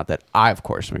next year or not. That I, of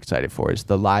course, am excited for. Is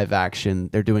the live action?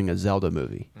 They're doing a Zelda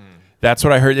movie. That's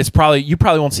what I heard. It's probably you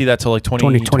probably won't see that till like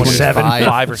 2027.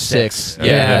 5 or 6.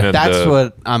 Yeah, And, that's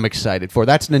what I'm excited for.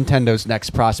 That's Nintendo's next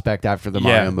prospect after the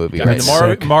Mario movie. I mean,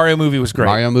 Right? the Mario movie was great.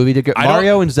 Mario movie to go. I don't-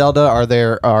 Mario and Zelda are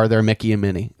their Mickey and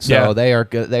Minnie. So Yeah. they are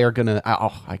they are gonna.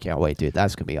 Oh, I can't wait, dude.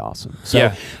 That's gonna be awesome. So,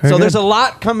 Yeah. so there's a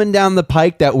lot coming down the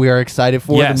pike that we are excited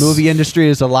for. Yes. The movie industry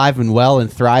is alive and well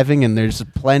and thriving, and there's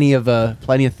plenty of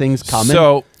things coming.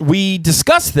 So we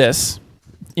discussed this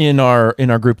in our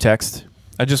group text.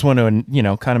 I just want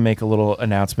to kind of make a little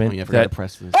announcement. Oh, yeah, I forgot that, to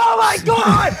press this. Oh my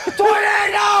God!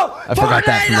 Tornado! I forgot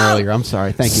that from earlier. I'm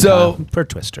sorry. Thank you. So Kyle. For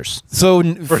Twisters.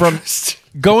 from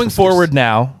going forward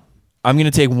now, I'm going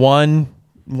to take one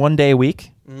day a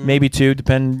week, maybe two,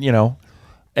 depend,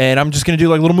 and I'm just going to do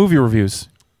like little movie reviews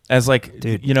as like,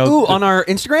 Ooh, on our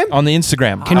Instagram. on the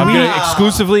Instagram. Can I'm we- going to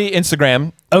exclusively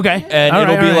Instagram. Okay. And All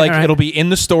it'll right, be all right, like all right. it'll be in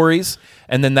the stories,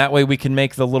 and then that way we can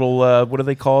make the little what are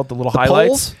they called? The little highlights,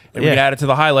 polls? and we can Yeah. add it to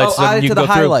the highlights. Oh, add it you to can the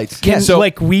go through. highlights. Yeah, Can, so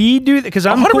like we do because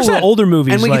I'm cool with 100%. older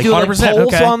movies. and we can like, do like 100%,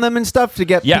 polls okay. on them and stuff to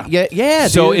get. Yeah.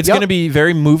 So dude. it's Yep. going to be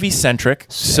very movie centric.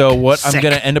 So what I'm Sick.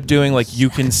 going to end up doing, like you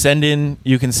can send in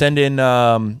what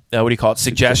do you call it?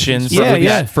 Suggestions. Yeah, movies.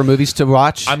 yeah. for movies to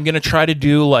watch. I'm going to try to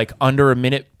do like under a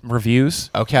minute reviews.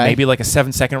 Okay. Maybe like a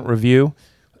 7-second review.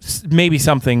 Maybe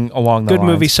something along the Good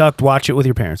lines. movie sucked. Watch it with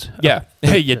your parents. Yeah.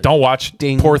 Hey, you don't watch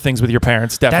Ding. poor things with your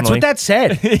parents. That's Definitely. what that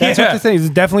said. That's Yeah. what the thing is.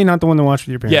 It's definitely not the one to watch with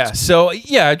your parents. Yeah. So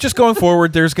yeah, just going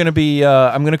forward, there's going to be.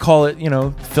 I'm going to call it,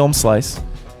 Film Slice.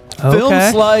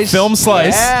 Okay. Film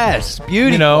slice. Yes,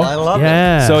 beautiful. I love it.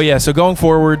 Yeah. So yeah. So going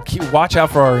forward, watch out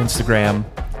for our Instagram.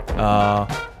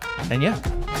 And yeah.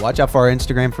 Watch out for our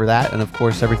Instagram for that, and of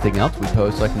course everything else we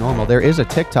post like normal. There is a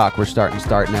TikTok we're starting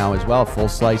now as well. Full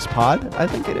Slice Pod, I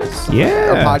think it is. Yeah.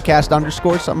 Or podcast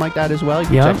 _ something like that as well. You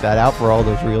can Yeah. check that out for all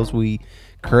those reels we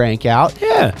crank out.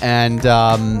 Yeah. And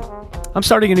I'm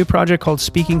starting a new project called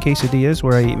Speaking Quesadillas,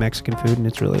 where I eat Mexican food and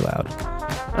it's really loud.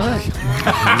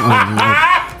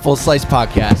 Full Slice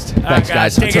Podcast. Thanks,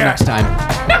 guys. take Until care. next time.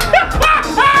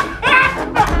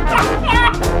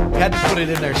 Had to put it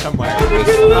in there somewhere.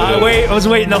 I was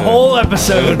waiting the whole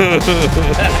episode.